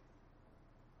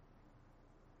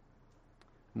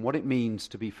and what it means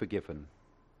to be forgiven.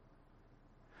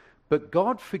 But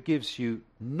God forgives you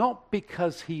not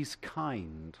because he's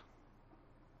kind,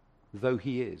 though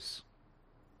he is.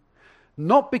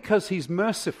 Not because he's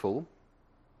merciful,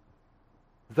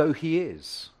 though he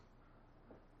is.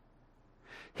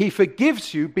 He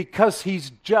forgives you because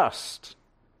he's just.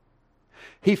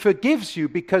 He forgives you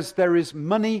because there is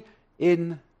money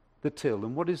in the till.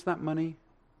 And what is that money?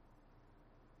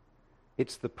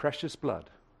 It's the precious blood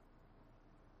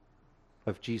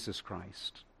of Jesus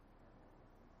Christ.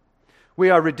 We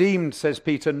are redeemed, says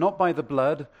Peter, not by the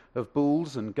blood of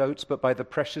bulls and goats, but by the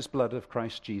precious blood of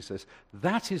Christ Jesus.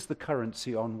 That is the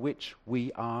currency on which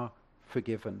we are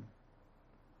forgiven.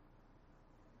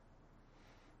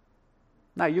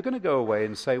 Now, you're going to go away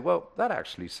and say, well, that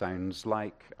actually sounds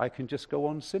like I can just go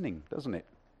on sinning, doesn't it?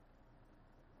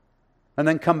 And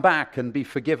then come back and be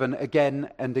forgiven again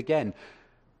and again.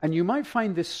 And you might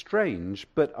find this strange,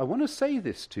 but I want to say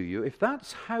this to you. If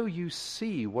that's how you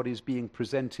see what is being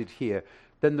presented here,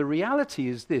 then the reality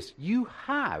is this: you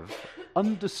have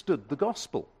understood the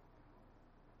gospel.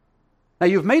 Now,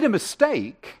 you've made a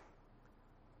mistake,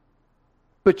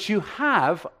 but you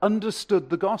have understood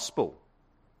the gospel.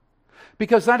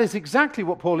 Because that is exactly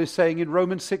what Paul is saying in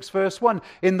Romans 6, verse 1.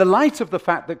 In the light of the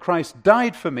fact that Christ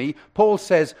died for me, Paul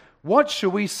says, what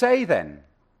shall we say then?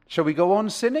 Shall we go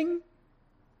on sinning?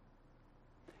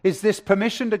 Is this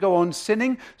permission to go on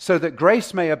sinning so that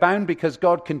grace may abound because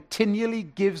God continually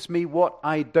gives me what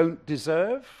I don't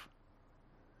deserve,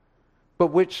 but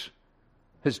which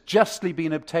has justly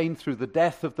been obtained through the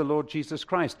death of the Lord Jesus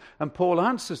Christ? And Paul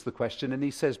answers the question and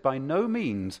he says, by no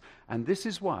means, and this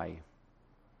is why.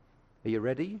 Are you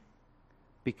ready?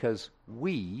 Because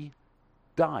we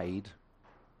died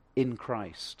in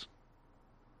Christ.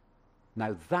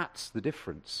 Now that's the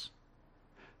difference.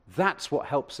 That's what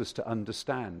helps us to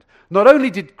understand. Not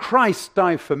only did Christ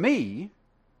die for me,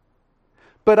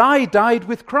 but I died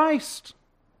with Christ.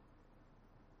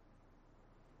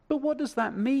 But what does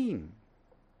that mean?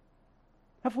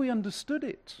 Have we understood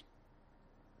it?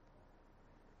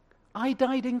 I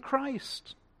died in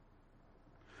Christ.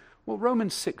 Well,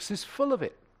 Romans 6 is full of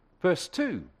it. Verse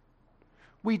 2,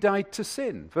 we died to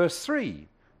sin. Verse 3,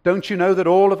 don't you know that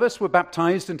all of us were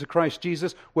baptized into Christ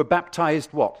Jesus? Were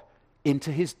baptized what?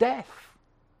 Into his death.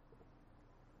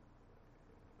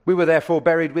 We were therefore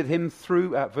buried with him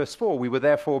through, verse 4, we were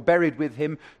therefore buried with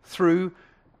him through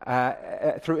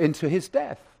into his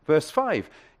death. Verse 5,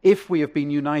 if we have been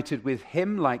united with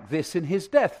him like this in his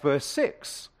death. Verse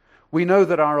 6, we know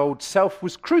that our old self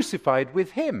was crucified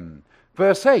with him.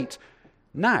 Verse 8,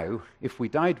 now, if we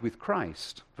died with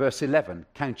Christ. Verse 11,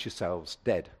 count yourselves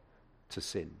dead to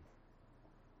sin.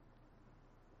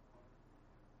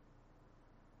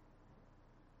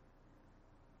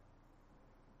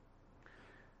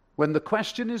 When the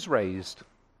question is raised,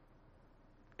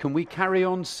 can we carry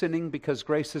on sinning because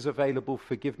grace is available,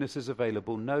 forgiveness is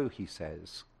available? No, he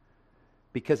says,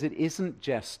 because it isn't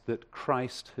just that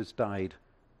Christ has died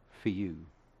for you.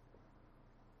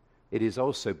 It is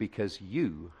also because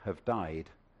you have died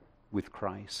with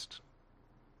Christ.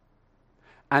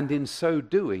 And in so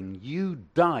doing, you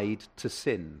died to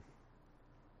sin.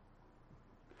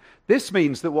 This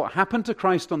means that what happened to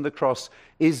Christ on the cross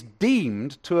is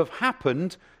deemed to have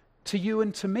happened to you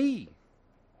and to me.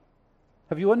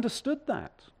 Have you understood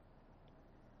that?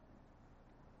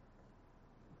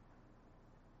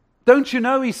 Don't you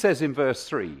know, he says in verse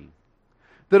 3,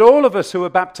 that all of us who were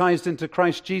baptized into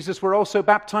Christ Jesus were also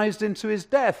baptized into his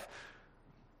death?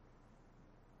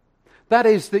 That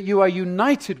is, that you are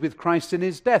united with Christ in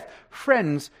his death.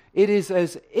 Friends, it is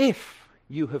as if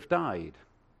you have died.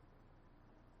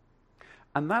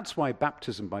 And that's why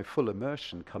baptism by full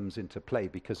immersion comes into play,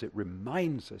 because it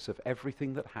reminds us of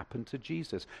everything that happened to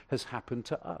Jesus has happened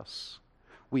to us.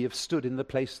 We have stood in the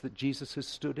place that Jesus has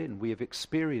stood in. We have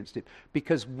experienced it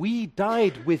because we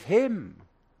died with him.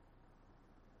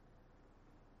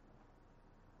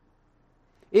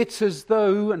 It's as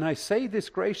though, and I say this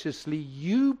graciously,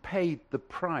 you paid the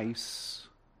price,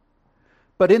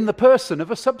 but in the person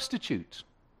of a substitute.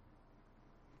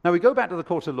 Now we go back to the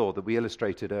court of law that we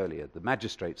illustrated earlier, the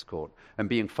magistrate's court, and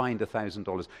being fined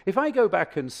 $1,000. If I go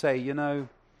back and say, you know,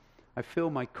 I feel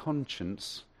my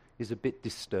conscience is a bit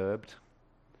disturbed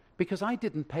because I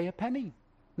didn't pay a penny,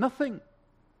 nothing.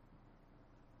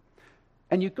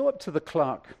 And you go up to the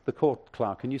clerk, the court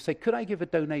clerk, and you say, could I give a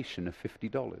donation of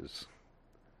 $50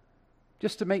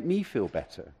 just to make me feel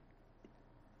better?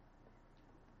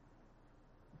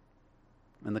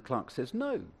 And the clerk says,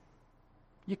 no,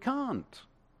 you can't.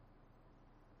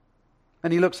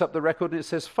 And he looks up the record and it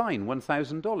says fine,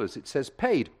 $1,000. It says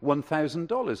paid,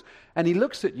 $1,000. And he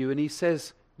looks at you and he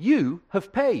says, you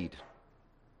have paid.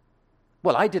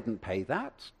 Well, I didn't pay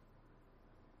that.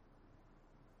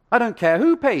 I don't care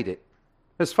who paid it.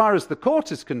 As far as the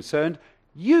court is concerned,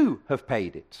 you have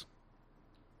paid it.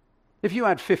 If you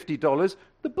had $50,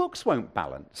 the books won't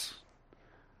balance.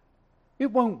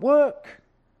 It won't work.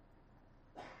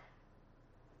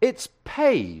 It's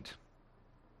paid.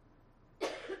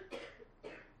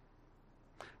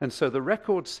 And so the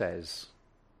record says,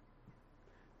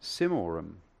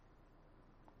 Simorum,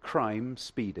 crime,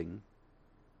 speeding,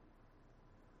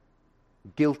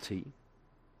 guilty,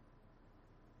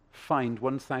 fined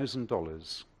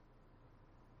 $1,000,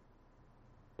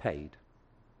 paid.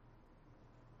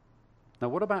 Now,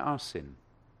 what about our sin?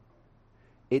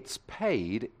 It's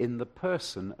paid in the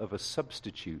person of a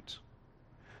substitute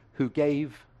who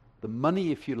gave the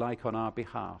money, if you like, on our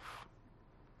behalf.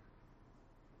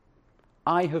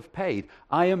 I have paid.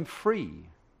 I am free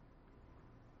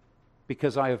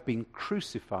because I have been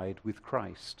crucified with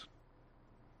Christ.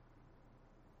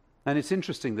 And it's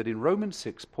interesting that in Romans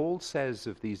 6, Paul says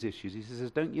of these issues, he says,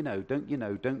 don't you know, don't you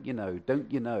know, don't you know, don't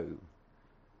you know?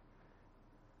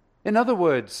 In other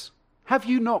words, have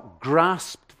you not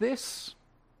grasped this?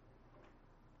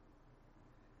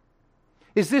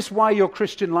 Is this why your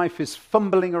Christian life is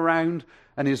fumbling around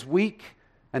and is weak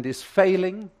and is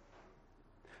failing?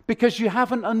 Because you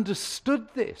haven't understood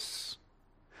this.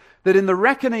 That in the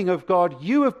reckoning of God,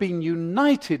 you have been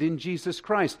united in Jesus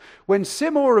Christ. When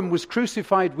Simoram was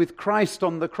crucified with Christ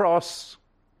on the cross,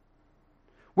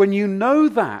 when you know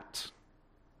that,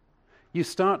 you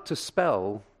start to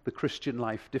spell the Christian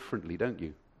life differently, don't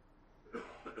you?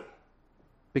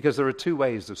 Because there are two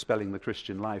ways of spelling the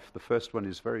Christian life. The first one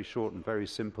is very short and very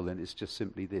simple, and it's just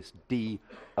simply this: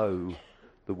 D-O,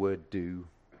 the word do.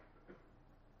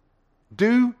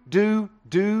 Do, do,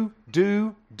 do,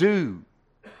 do, do.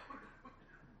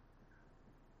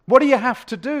 What do you have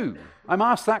to do? I'm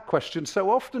asked that question so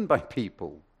often by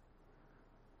people.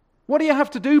 What do you have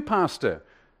to do, Pastor?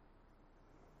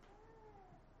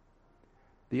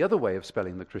 The other way of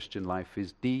spelling the Christian life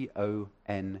is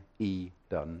D-O-N-E,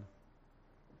 done.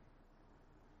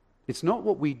 It's not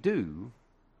what we do,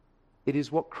 it is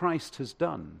what Christ has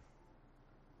done.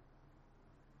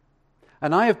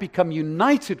 And I have become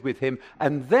united with him,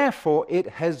 and therefore it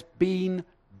has been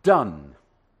done.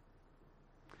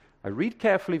 I read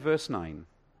carefully verse 9.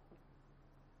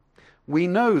 We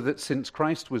know that since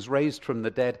Christ was raised from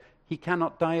the dead, he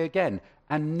cannot die again,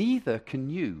 and neither can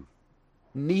you,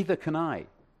 neither can I.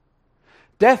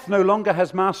 Death no longer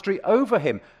has mastery over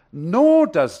him, nor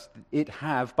does it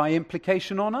have by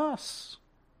implication on us.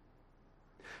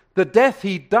 The death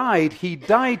he died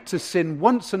to sin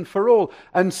once and for all,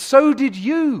 and so did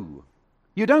you.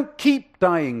 You don't keep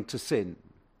dying to sin.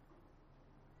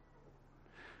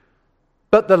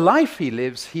 But the life he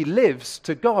lives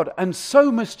to God, and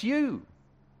so must you.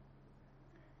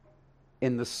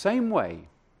 In the same way,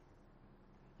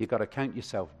 you've got to count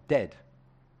yourself dead.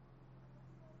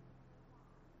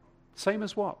 Same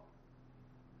as what?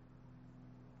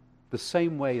 The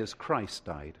same way as Christ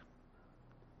died.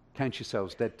 Count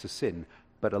yourselves dead to sin,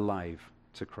 but alive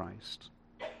to Christ.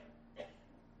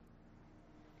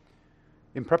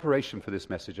 In preparation for this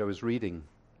message, I was reading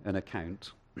an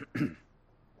account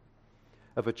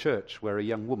of a church where a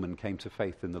young woman came to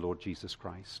faith in the Lord Jesus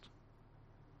Christ.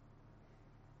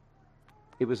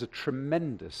 It was a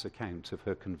tremendous account of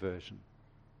her conversion.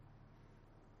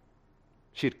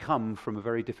 She had come from a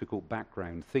very difficult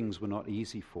background. Things were not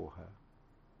easy for her.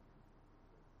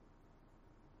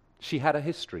 She had a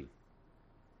history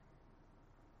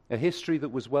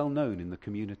that was well known in the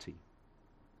community.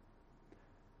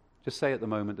 Just say at the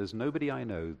moment, there's nobody I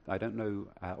know, I don't know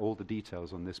all the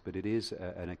details on this, but it is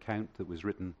an account that was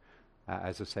written,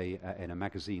 as I say, in a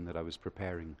magazine that I was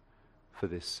preparing for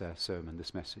this sermon,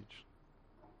 this message.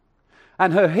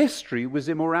 And her history was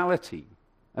immorality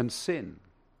and sin.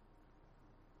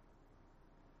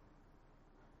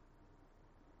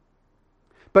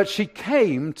 But she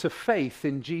came to faith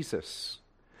in Jesus.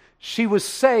 She was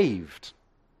saved.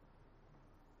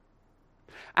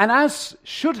 And as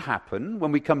should happen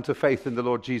when we come to faith in the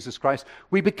Lord Jesus Christ,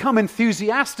 we become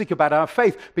enthusiastic about our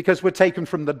faith because we're taken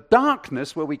from the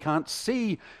darkness where we can't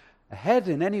see ahead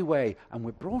in any way, and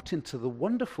we're brought into the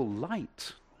wonderful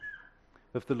light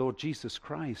of the Lord Jesus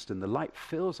Christ, and the light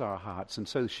fills our hearts. And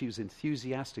so she was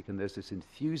enthusiastic, and there's this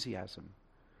enthusiasm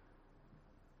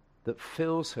that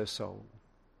fills her soul.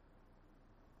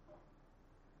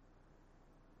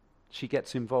 She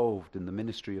gets involved in the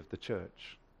ministry of the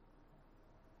church.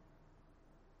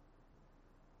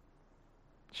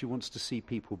 She wants to see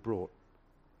people brought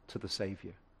to the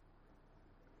Savior.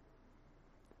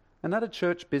 And at a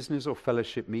church business or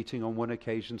fellowship meeting on one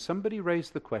occasion, somebody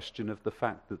raised the question of the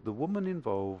fact that the woman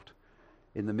involved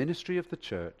in the ministry of the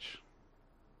church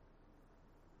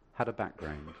had a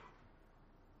background,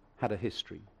 had a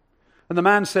history. And the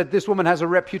man said, this woman has a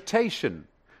reputation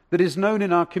that is known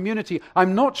in our community.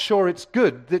 I'm not sure it's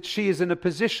good that she is in a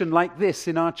position like this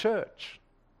in our church.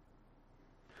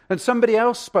 And somebody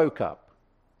else spoke up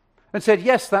and said,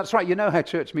 yes, that's right. You know how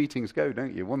church meetings go,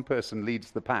 don't you? One person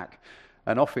leads the pack,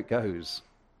 and off it goes.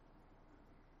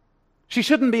 She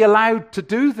shouldn't be allowed to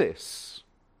do this.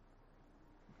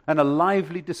 And a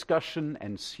lively discussion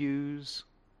ensues.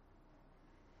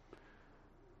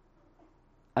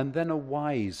 And then a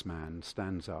wise man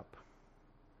stands up.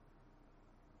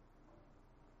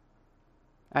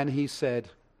 And he said,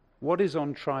 what is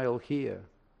on trial here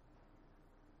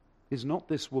is not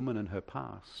this woman and her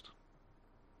past.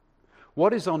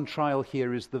 What is on trial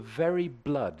here is the very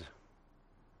blood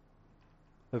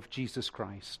of Jesus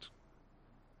Christ.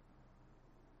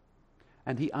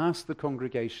 And he asked the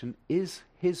congregation, is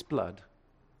his blood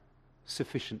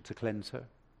sufficient to cleanse her?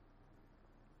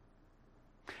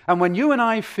 And when you and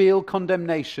I feel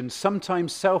condemnation,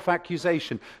 sometimes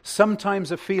self-accusation,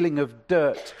 sometimes a feeling of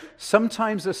dirt,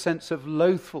 sometimes a sense of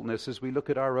loathfulness as we look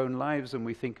at our own lives and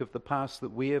we think of the past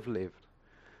that we have lived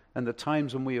and the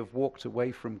times when we have walked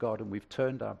away from God and we've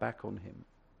turned our back on him.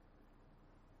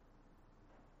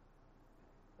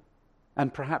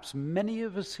 And perhaps many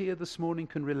of us here this morning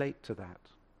can relate to that.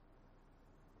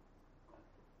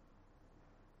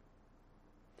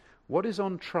 What is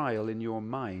on trial in your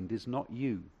mind is not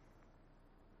you.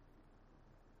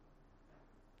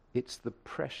 It's the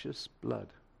precious blood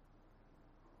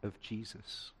of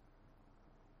Jesus.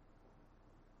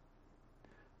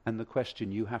 And the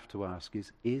question you have to ask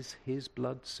is his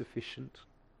blood sufficient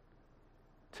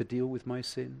to deal with my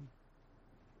sin?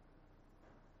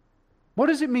 What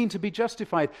does it mean to be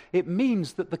justified? It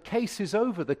means that the case is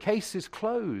over, the case is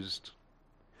closed.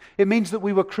 It means that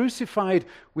we were crucified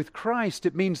with Christ.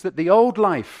 It means that the old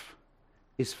life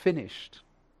is finished.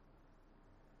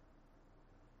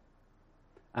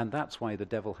 And that's why the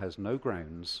devil has no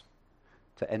grounds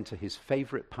to enter his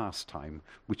favorite pastime,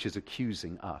 which is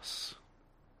accusing us.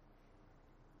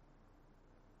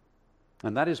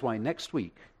 And that is why next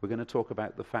week we're going to talk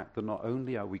about the fact that not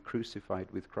only are we crucified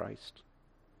with Christ,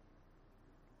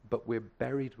 but we're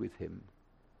buried with him.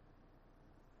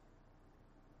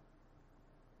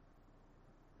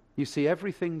 You see,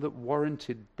 everything that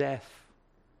warranted death,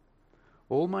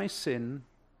 all my sin,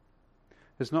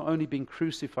 has not only been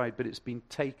crucified, but it's been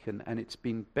taken and it's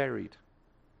been buried.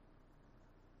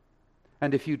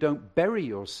 And if you don't bury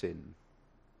your sin,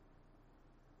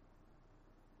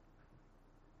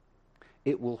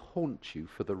 it will haunt you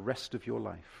for the rest of your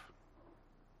life.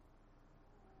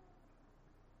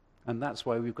 And that's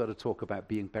why we've got to talk about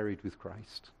being buried with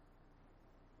Christ.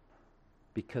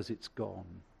 Because it's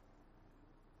gone.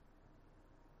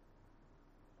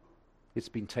 It's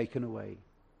been taken away.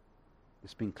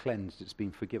 It's been cleansed. It's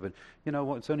been forgiven. You know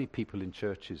what? It's only people in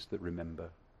churches that remember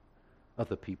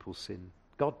other people's sin.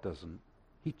 God doesn't.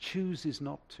 He chooses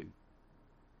not to.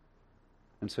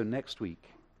 And so next week,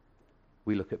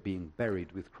 we look at being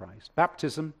buried with Christ.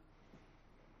 Baptism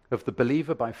of the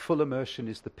believer by full immersion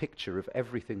is the picture of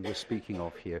everything we're speaking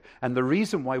of here. And the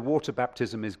reason why water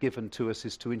baptism is given to us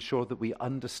is to ensure that we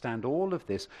understand all of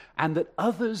this and that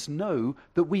others know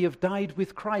that we have died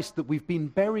with Christ, that we've been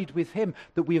buried with him,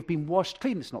 that we have been washed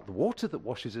clean. It's not the water that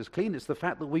washes us clean, it's the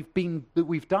fact that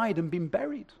we've died and been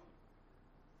buried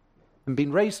and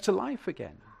been raised to life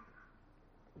again.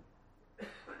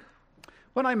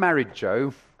 When I married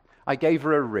Jo, I gave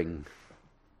her a ring.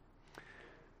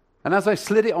 And as I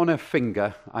slid it on her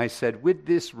finger, I said, "With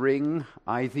this ring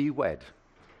I thee wed."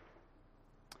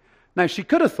 Now, she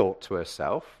could have thought to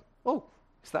herself, "Oh,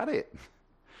 is that it?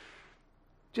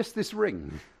 Just this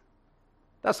ring?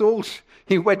 That's all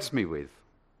he weds me with."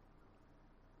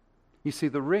 You see,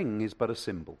 the ring is but a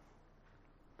symbol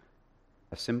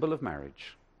of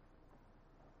marriage.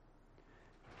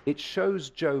 It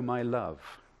shows Jo my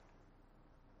love.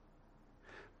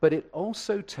 But it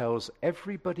also tells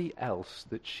everybody else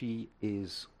that she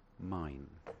is mine.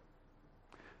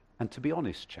 And to be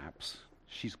honest, chaps,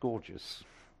 she's gorgeous.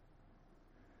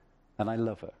 And I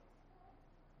love her.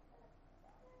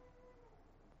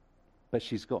 But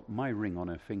she's got my ring on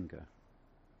her finger.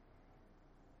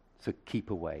 So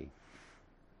keep away.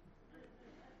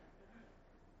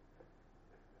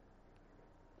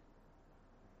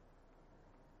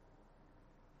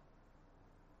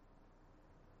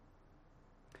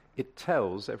 It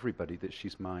tells everybody that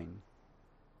she's mine.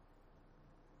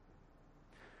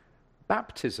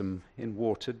 Baptism in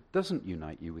water doesn't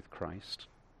unite you with Christ.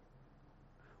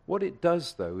 What it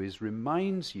does, though, is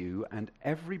reminds you and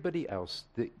everybody else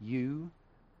that you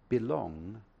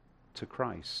belong to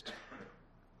Christ.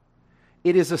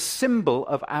 It is a symbol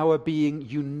of our being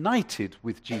united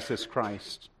with Jesus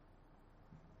Christ.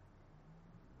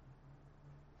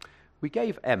 We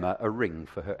gave Emma a ring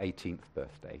for her 18th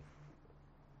birthday.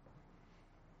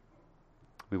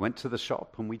 We went to the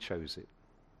shop and we chose it.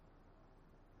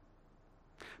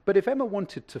 But if Emma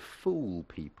wanted to fool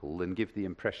people and give the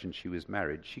impression she was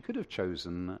married, she could have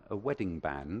chosen a wedding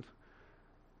band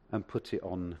and put it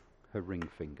on her ring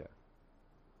finger.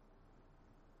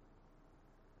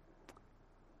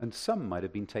 And some might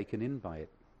have been taken in by it.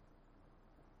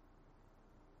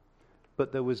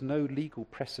 But there was no legal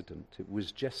precedent. It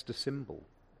was just a symbol.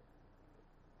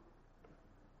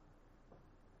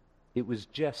 It was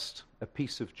just a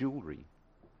piece of jewelry.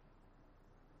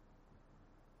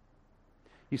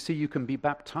 You see, you can be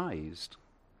baptized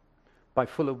by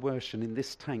full immersion in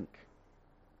this tank.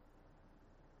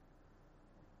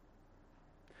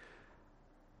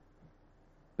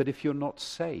 But if you're not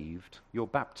saved, your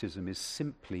baptism is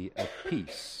simply a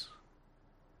piece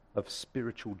of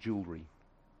spiritual jewelry.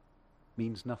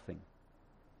 Means nothing.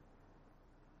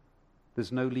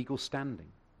 There's no legal standing.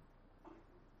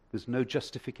 There's no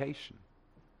justification.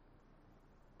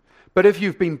 But if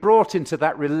you've been brought into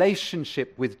that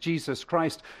relationship with Jesus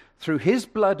Christ through his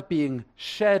blood being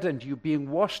shed and you being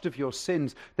washed of your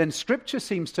sins, then Scripture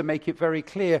seems to make it very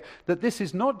clear that this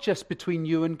is not just between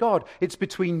you and God. It's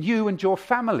between you and your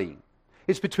family.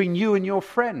 It's between you and your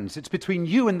friends. It's between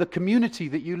you and the community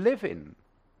that you live in.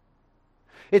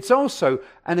 It's also,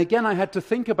 and again I had to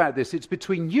think about this, it's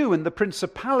between you and the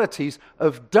principalities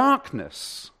of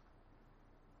darkness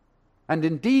and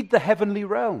indeed the heavenly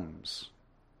realms.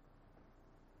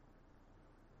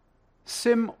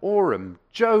 Sim Oram,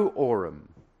 Joe Oram,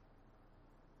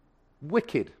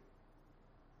 wicked,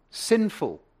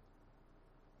 sinful,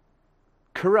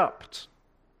 corrupt,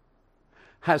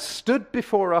 has stood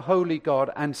before a holy God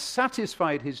and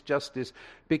satisfied his justice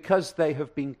because they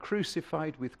have been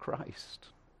crucified with Christ.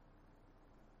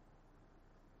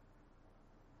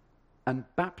 And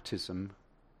baptism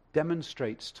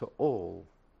demonstrates to all,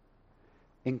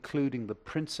 including the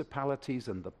principalities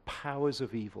and the powers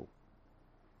of evil,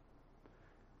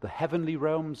 the heavenly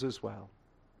realms as well,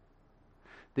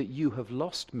 that you have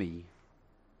lost me.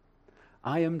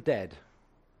 I am dead.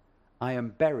 I am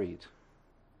buried.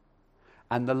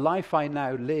 And the life I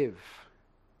now live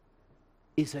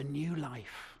is a new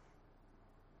life.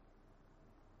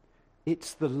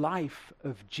 It's the life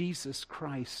of Jesus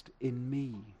Christ in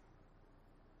me.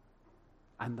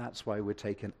 And that's why we're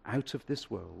taken out of this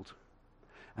world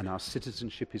and our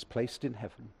citizenship is placed in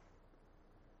heaven.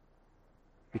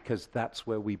 Because that's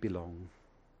where we belong.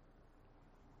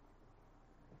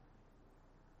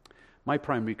 My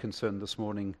primary concern this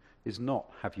morning is not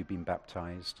have you been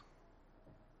baptized.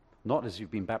 Not as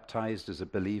you've been baptized as a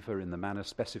believer in the manner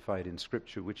specified in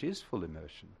Scripture, which is full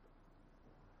immersion.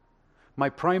 My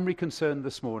primary concern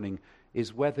this morning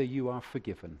is whether you are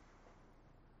forgiven,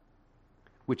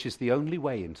 which is the only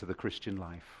way into the Christian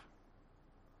life.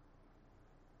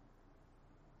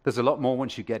 There's a lot more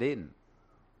once you get in.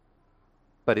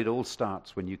 But it all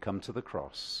starts when you come to the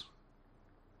cross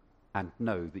and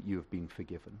know that you have been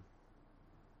forgiven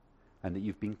and that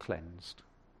you've been cleansed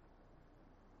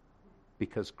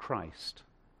because Christ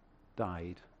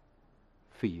died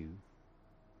for you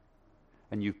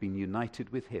and you've been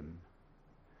united with him,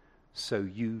 so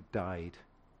you died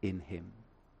in him.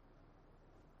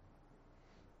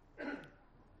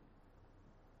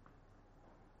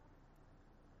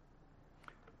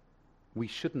 We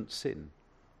shouldn't sin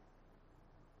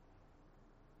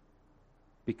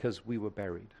because we were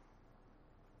buried.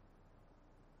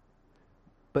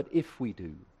 But if we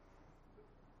do,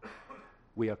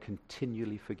 we are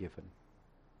continually forgiven.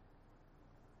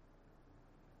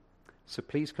 So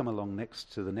please come along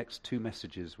next to the next two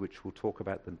messages, which will talk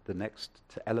about the next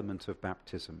element of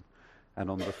baptism. And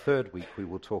on the third week, we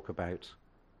will talk about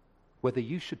whether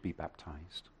you should be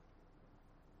baptized.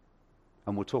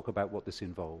 And we'll talk about what this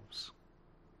involves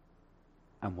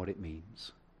and what it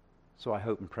means. So I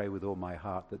hope and pray with all my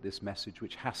heart that this message,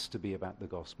 which has to be about the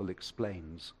gospel,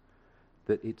 explains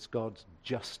that it's God's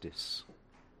justice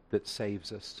that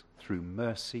saves us through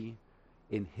mercy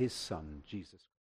in his Son, Jesus Christ.